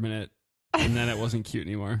for a minute, and then it wasn't cute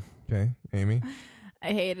anymore. Okay, Amy?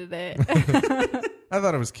 I hated it. I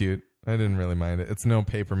thought it was cute. I didn't really mind it. It's no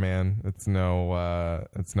Paperman. It's no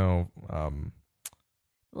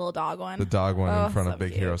Little dog one. the dog one in front so of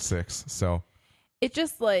Big cute. Hero 6. So It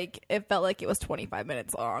just like it felt like it was 25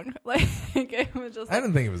 minutes long. Like it was just. I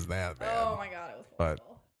didn't think it was that bad. Oh my god, it was But-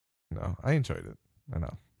 horrible. No, I enjoyed it. I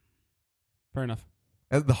know. Fair enough.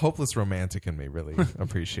 The hopeless romantic in me really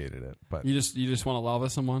appreciated it. But You just want to lava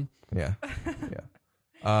someone? yeah.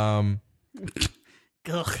 Yeah.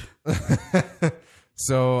 Ugh.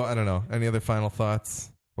 So, I don't know. Any other final thoughts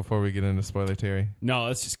before we get into Spoiler Terry? No,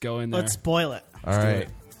 let's just go in there. Let's spoil it. All do right. it.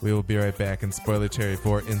 We will be right back in Spoiler Terry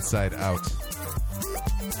for Inside Out.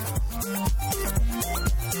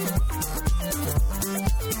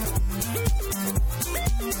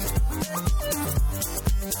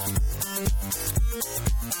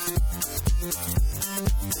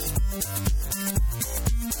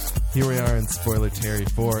 Here we are in Spoiler Terry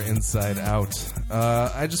for Inside Out.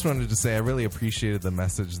 I just wanted to say I really appreciated the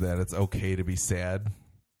message that it's okay to be sad.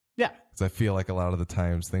 Yeah. Because I feel like a lot of the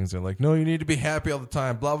times things are like, no, you need to be happy all the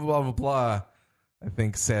time, blah, blah, blah, blah, blah. I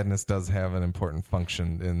think sadness does have an important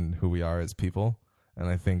function in who we are as people. And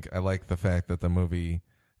I think I like the fact that the movie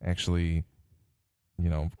actually,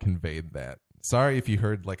 conveyed that. Sorry if you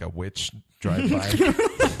heard like a witch drive by.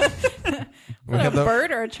 A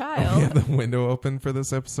bird or a child? We have the window open for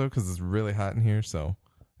this episode because it's really hot in here. So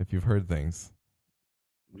if you've heard things.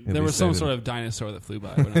 There was some sort of dinosaur that flew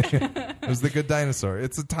by. It was the Good Dinosaur.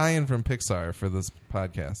 It's a tie-in from Pixar for this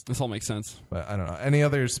podcast. This all makes sense. But I don't know. Any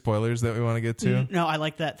other spoilers that we want to get to? No, I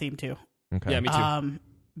like that theme too. Okay. Yeah, me too.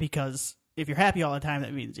 Because if you're happy all the time,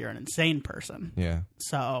 that means you're an insane person. Yeah.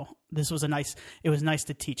 So it was nice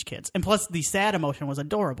to teach kids. And plus the sad emotion was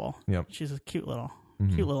adorable. Yep. She's a cute little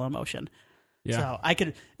emotion. Yeah.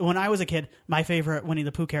 So when I was a kid, my favorite Winnie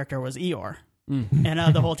the Pooh character was Eeyore.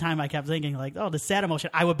 And the whole time I kept thinking like, oh, the sad emotion.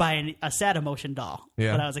 I would buy a sad emotion doll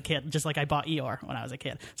when I was a kid, just like I bought Eeyore when I was a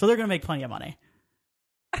kid. So they're going to make plenty of money.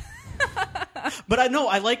 But I know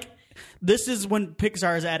this is when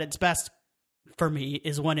Pixar is at its best for me,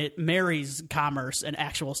 is when it marries commerce and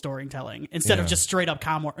actual storytelling instead of just straight up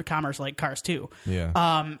commerce like Cars 2.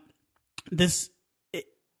 Yeah.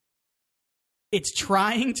 It's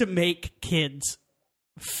trying to make kids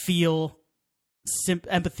feel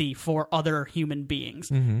empathy for other human beings,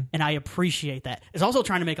 and I appreciate that. It's also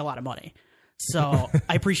trying to make a lot of money, so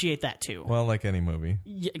I appreciate that too. Well, like any movie.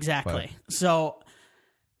 Yeah, exactly. But. So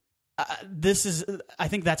I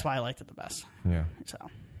think that's why I liked it the best. Yeah. So,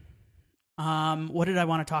 what did I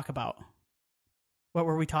want to talk about? What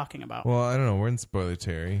were we talking about? Well, I don't know. We're in spoiler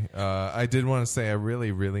Terry. I did want to say I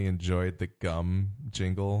really, really enjoyed the gum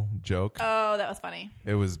jingle joke. Oh, that was funny.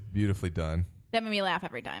 It was beautifully done. That made me laugh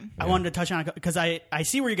every time. I wanted to touch on it because I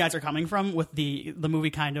see where you guys are coming from with the movie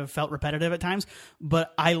kind of felt repetitive at times,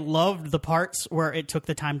 but I loved the parts where it took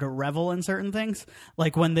the time to revel in certain things.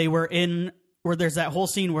 Like when they were where there's that whole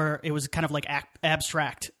scene where it was kind of like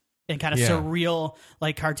abstract and kind of surreal,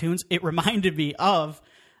 like cartoons. It reminded me of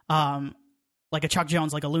like a Chuck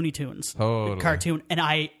Jones, like a Looney Tunes cartoon. And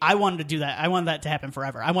I wanted to do that. I wanted that to happen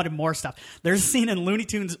forever. I wanted more stuff. There's a scene in Looney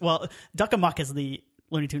Tunes. Well, Duck Amuck is the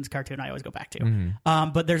Looney Tunes cartoon I always go back to.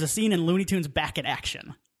 But there's a scene in Looney Tunes Back in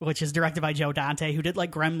Action, which is directed by Joe Dante, who did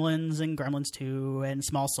like Gremlins and Gremlins 2 and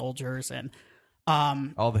Small Soldiers and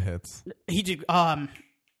all the hits. He did The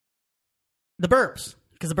Burbs,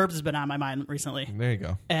 because The Burbs has been on my mind recently. There you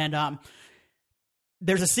go. And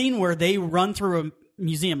there's a scene where they run through a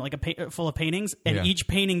museum, like full of paintings, and each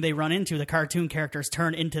painting they run into, the cartoon characters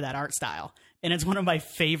turn into that art style. And it's one of my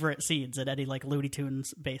favorite scenes in any like Looney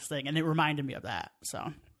Tunes based thing, and it reminded me of that.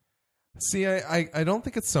 So, see, I don't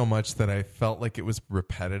think it's so much that I felt like it was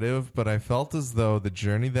repetitive, but I felt as though the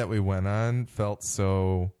journey that we went on felt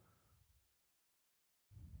so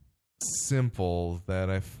simple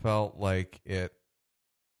that I felt like it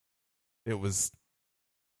was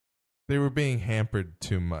they were being hampered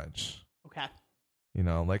too much. Okay. You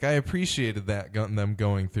know, like I appreciated that them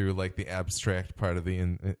going through like the abstract part of the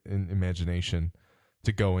in imagination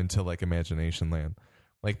to go into like imagination land.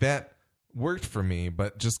 Like that worked for me,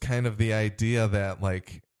 but just kind of the idea that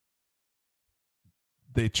like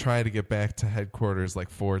they try to get back to headquarters like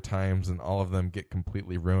 4 times and all of them get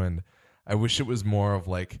completely ruined. I wish it was more of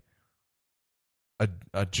like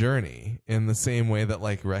a journey in the same way that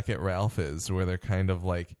like Wreck-It Ralph is, where they're kind of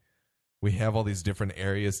like we have all these different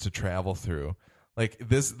areas to travel through. Like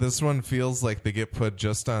this one feels like they get put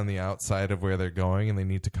just on the outside of where they're going and they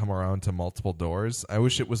need to come around to multiple doors. I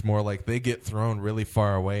wish it was more like they get thrown really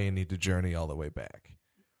far away and need to journey all the way back.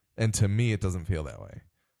 And to me, it doesn't feel that way.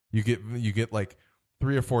 You get like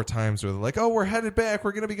 3 or 4 times where they're like, oh, we're headed back,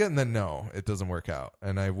 we're going to be good. And then no, it doesn't work out.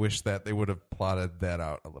 And I wish that they would have plotted that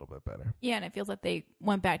out a little bit better. Yeah, and it feels like they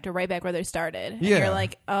went back to right back where they started. And yeah. You're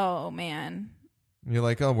like, oh, man. You're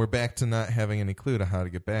like, oh, we're back to not having any clue to how to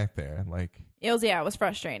get back there. Like it was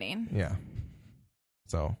frustrating. Yeah.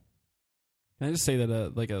 So can I just say that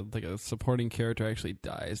a supporting character actually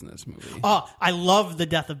dies in this movie? Oh, I love the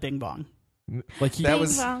death of Bing Bong. Like that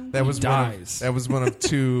was dies. That was one of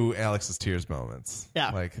 2 Alex's Tears moments.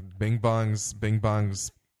 Yeah. Like Bing Bong's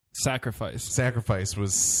sacrifice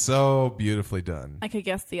was so beautifully done. I could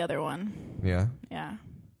guess the other one. Yeah. Yeah.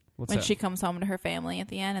 What's when that? she comes home to her family at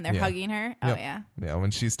the end and they're hugging her. Oh, yep. yeah. Yeah,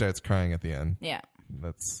 when she starts crying at the end. Yeah.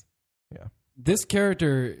 That's, yeah. This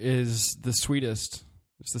character is the sweetest.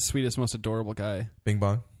 It's the sweetest, most adorable guy. Bing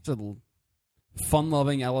Bong? It's a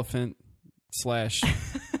fun-loving elephant /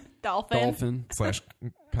 dolphin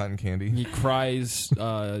 / cotton candy. He cries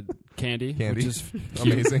candy, which is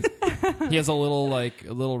amazing. He has a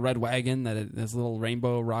little red wagon that has little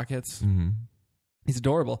rainbow rockets. Mm-hmm. He's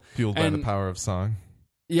adorable. Fueled by the power of song.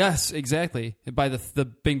 Yes, exactly. By the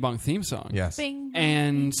Bing Bong theme song. Yes. Bing,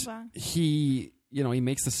 and Bing Bong. he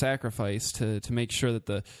makes the sacrifice to make sure that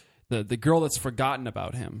the girl that's forgotten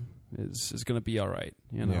about him is going to be all right,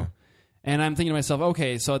 you know. Yeah. And I'm thinking to myself,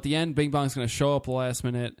 okay, so at the end Bing Bong's going to show up the last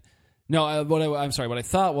minute. No, what I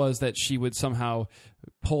thought was that she would somehow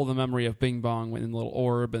pull the memory of Bing Bong in a little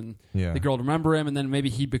orb, and the girl would remember him, and then maybe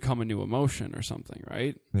he'd become a new emotion or something,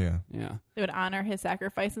 right? Yeah. Yeah. They would honor his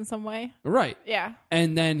sacrifice in some way. Right. Yeah.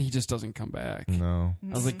 And then he just doesn't come back. No.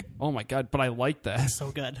 I was like, oh my God, but I like that.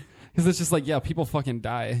 So good. Because it's just like, yeah, people fucking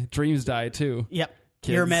die. Dreams die too. Yep.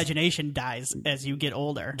 your imagination dies as you get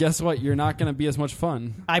older. Guess what? You're not going to be as much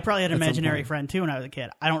fun. I probably had an imaginary friend too when I was a kid.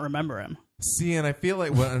 I don't remember him. See, and I feel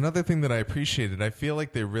like another thing that I appreciated, I feel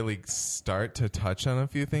like they really start to touch on a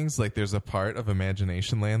few things. Like there's a part of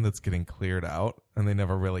Imagination Land that's getting cleared out, and they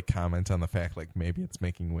never really comment on the fact like maybe it's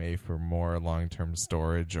making way for more long-term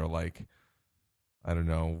storage, or like, I don't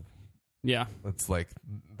know. Yeah. It's like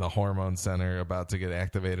the hormone center about to get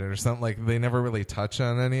activated or something. Like they never really touch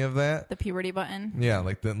on any of that. The puberty button. Yeah,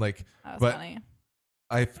 like that. Like, that was but funny.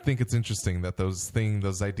 I think it's interesting that those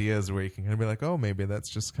ideas where you can kind of be like, oh, maybe that's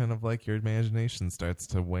just kind of like your imagination starts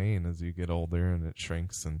to wane as you get older and it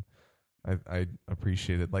shrinks. And I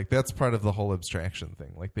appreciate it. Like that's part of the whole abstraction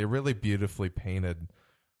thing. Like they really beautifully painted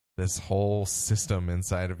this whole system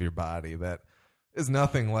inside of your body that is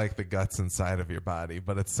nothing like the guts inside of your body,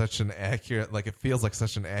 but it's such an accurate, like it feels like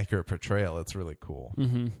such an accurate portrayal. It's really cool.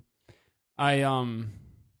 Mm-hmm.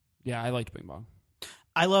 I liked Bing Bong.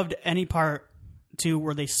 I loved any part too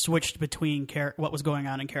where they switched between what was going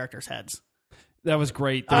on in characters' heads. That was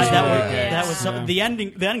great. That was the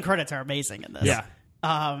end credits are amazing in this. Yeah.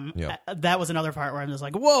 That was another part where I'm just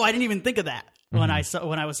like, whoa, I didn't even think of that when I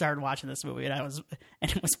started watching this movie, and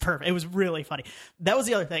it was perfect. It was really funny. That was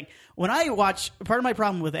the other thing. When I watch, part of my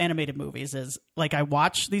problem with animated movies is like I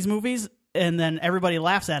watch these movies and then everybody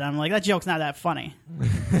laughs at it. I'm like, that joke's not that funny.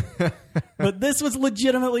 But this was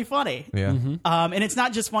legitimately funny. Yeah. Mm-hmm. And it's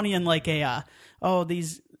not just funny in like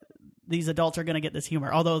these adults are going to get this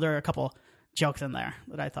humor. Although there are a couple jokes in there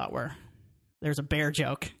that I thought were. There's a bear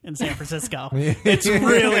joke in San Francisco. It's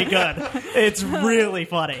really good. It's really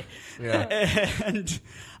funny. Yeah. And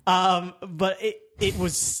but it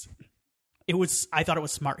was I thought it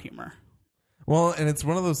was smart humor. Well, and it's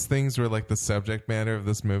one of those things where like the subject matter of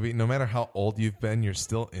this movie, no matter how old you've been, you're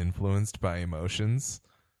still influenced by emotions.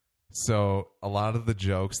 So a lot of the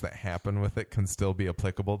jokes that happen with it can still be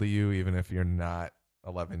applicable to you even if you're not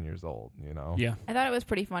 11 years old, you know? Yeah. I thought it was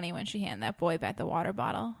pretty funny when she handed that boy back the water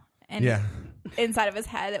bottle. And yeah. inside of his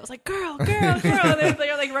head, it was like, girl. And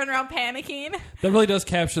they're like running around panicking. That really does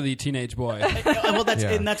capture the teenage boy. Well,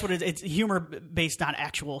 that's what it's humor based on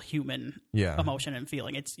actual human emotion and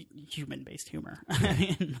feeling. It's human based humor. I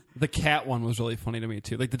mean, the cat one was really funny to me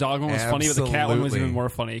too. Like the dog one was funny, but the cat one was even more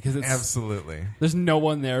funny because it's absolutely. There's no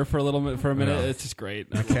one there for a minute. No. It's just great.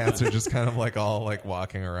 The cats are just kind of like all like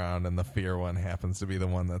walking around, and the fear one happens to be the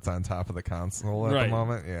one that's on top of the console at the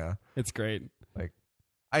moment. Yeah, it's great.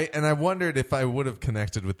 I wondered if I would have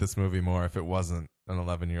connected with this movie more if it wasn't an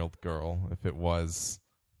 11-year-old girl, if it was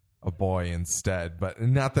a boy instead. But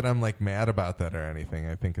not that I'm like mad about that or anything.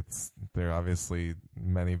 I think there are obviously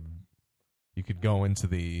many. You could go into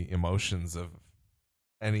the emotions of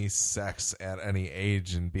any sex at any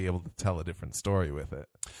age and be able to tell a different story with it.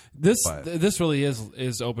 This really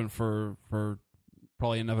is open for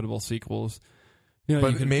probably inevitable sequels. You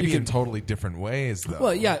know, but maybe in totally different ways, though.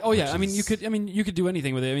 Well, yeah. Oh, yeah. I mean, you could do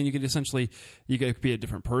anything with it. I mean, you could essentially, it could be a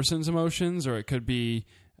different person's emotions, or it could be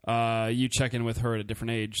you check in with her at a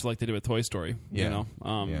different age, like they did with Toy Story. Yeah. You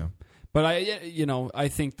know. But I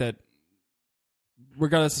think that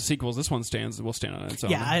regardless of sequels, this one will stand on its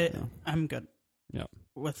own. Yeah, I'm good. Yeah.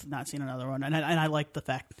 With not seeing another one, and I like the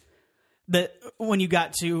fact that when you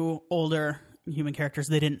got to older human characters,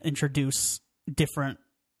 they didn't introduce different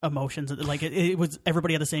emotions. Like it was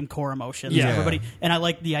everybody had the same core emotions. Yeah. Everybody, and I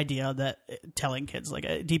like the idea that telling kids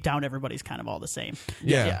like deep down everybody's kind of all the same.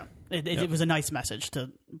 Yeah. It was a nice message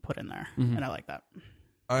to put in there, and I like that.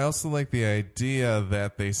 I also like the idea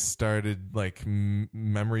that they started like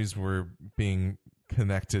memories were being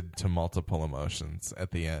connected to multiple emotions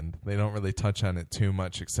at the end. They don't really touch on it too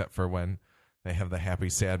much except for when they have the happy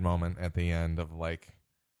sad moment at the end of like,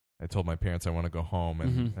 I told my parents I want to go home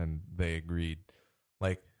and they agreed.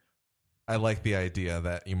 Like, I like the idea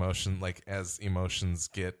that emotion, like as emotions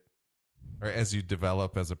get, or as you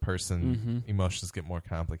develop as a person, emotions get more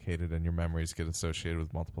complicated and your memories get associated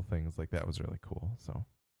with multiple things. Like that was really cool. So,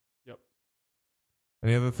 yep.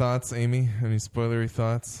 Any other thoughts, Amy? Any spoilery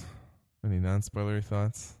thoughts? Any non-spoilery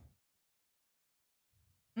thoughts?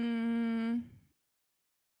 No,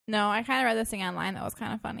 I kind of read this thing online that was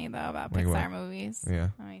kind of funny though about like Pixar what? movies. Yeah.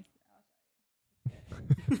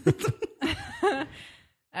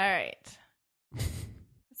 All right.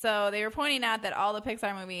 So they were pointing out that all the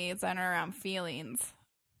Pixar movies center around feelings.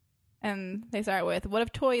 And they start with, what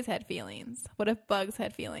if toys had feelings? What if bugs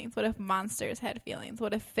had feelings? What if monsters had feelings?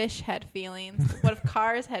 What if fish had feelings? What if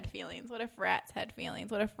cars had feelings? What if rats had feelings?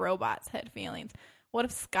 What if robots had feelings? what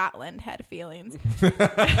if Scotland had feelings?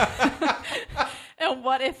 And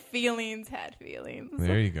what if feelings had feelings?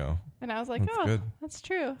 There you go. And I was like, that's good. That's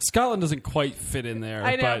true. Scotland doesn't quite fit in there.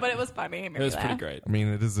 I know, but it was funny. It was pretty great. I mean,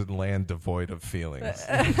 it is a land devoid of feelings.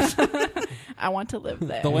 I want to live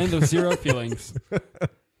there. The land of zero feelings. Pretty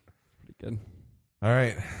good. All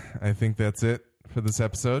right. I think that's it for this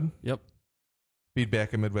episode. Yep.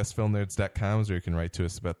 Feedback at MidwestFilmNerds.com is where you can write to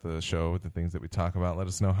us about the show, the things that we talk about. Let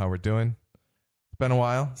us know how we're doing. It's been a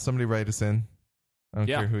while. Somebody write us in. I don't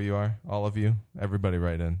care who you are. All of you. Everybody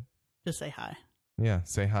write in. Just say hi. Yeah.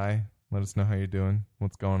 Say hi. Let us know how you're doing.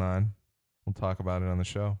 What's going on. We'll talk about it on the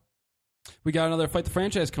show. We got another Fight the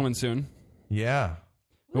Franchise coming soon. Yeah.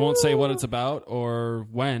 We won't say what it's about or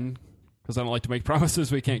when, because I don't like to make promises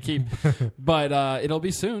we can't keep. But it'll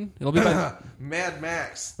be soon. It'll be by Mad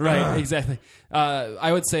Max. Right, exactly.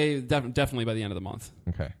 I would say definitely by the end of the month.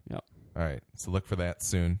 Okay. Yep. All right. So look for that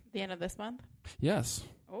soon. The end of this month? Yes.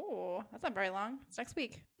 Oh, that's not very long. It's next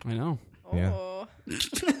week. I know. Oh. Yeah.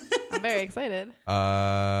 I'm very excited.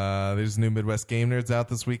 There's new Midwest Game Nerds out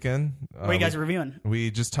this weekend. What are you guys reviewing? We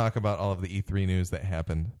just talk about all of the E3 news that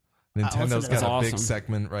happened. Nintendo's got a big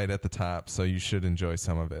segment right at the top, so you should enjoy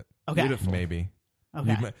some of it. Okay. Beautiful. Maybe.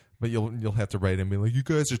 Okay. But you'll have to write in and be like, you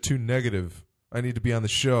guys are too negative. I need to be on the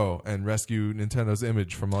show and rescue Nintendo's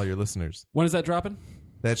image from all your listeners. When is that dropping?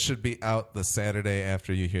 That should be out the Saturday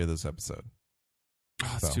after you hear this episode.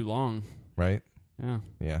 Oh, it's too long. Right? Yeah.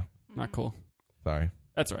 Yeah. Not cool. Sorry.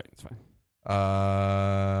 That's all right. It's fine.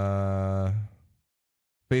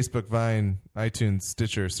 Facebook, Vine, iTunes,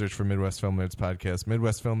 Stitcher, search for Midwest Film Nerds Podcast.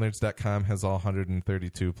 MidwestFilmNerds.com has all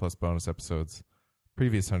 132 plus bonus episodes.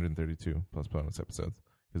 Previous 132 plus bonus episodes.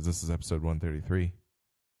 Because this is episode 133.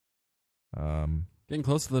 Getting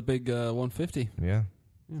close to the big 150. Yeah.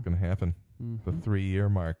 It's going to happen. Mm-hmm. The 3-year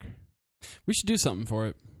mark. We should do something for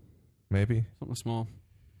it. Maybe. Something small.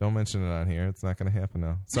 Don't mention it on here. It's not going to happen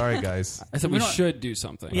now. Sorry, guys. I said we should do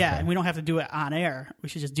something. Yeah, Okay. and we don't have to do it on air. We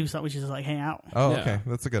should just do something. We should just like hang out. Oh, Yeah. okay.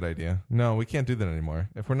 That's a good idea. No, we can't do that anymore.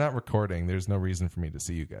 If we're not recording, there's no reason for me to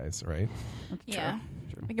see you guys, right? Yeah.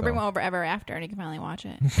 True. We can bring one over ever after and you can finally watch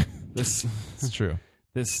it. This It's true.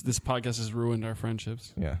 this podcast has ruined our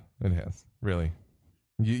friendships. Yeah, it has. Really.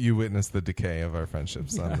 You witness the decay of our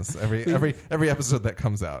friendships on this every episode that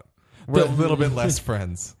comes out. We're a little bit less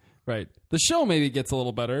friends. Right. The show maybe gets a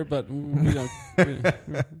little better, but we don't.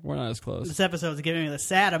 We're not as close. This episode's giving me the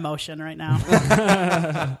sad emotion right now.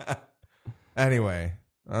 Anyway,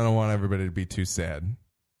 I don't want everybody to be too sad.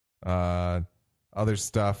 Other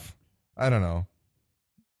stuff, I don't know.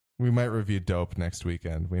 We might review Dope next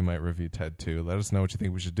weekend. We might review Ted 2. Let us know what you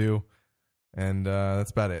think we should do. And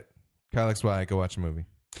that's about it. Kyle XY, go watch a movie.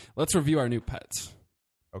 Let's review our new pets.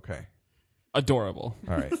 Okay. Adorable.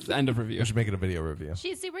 All right. End of review. We should make it a video review.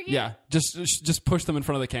 She's super cute. Yeah, just push them in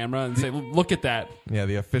front of the camera and say, "Look at that." Yeah,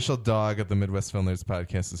 the official dog of the Midwest Film Nerds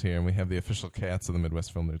Podcast is here, and we have the official cats of the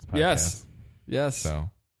Midwest Film Nerds Podcast. Yes. So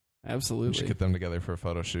we Absolutely. should get them together for a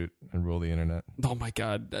photo shoot and rule the internet. Oh my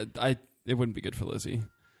god, it wouldn't be good for Lizzie.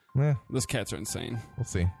 Yeah, Those cats are insane. we'll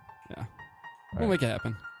see. Yeah, All we'll right. make it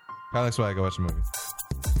happen. Kyle XY, go watch a movie.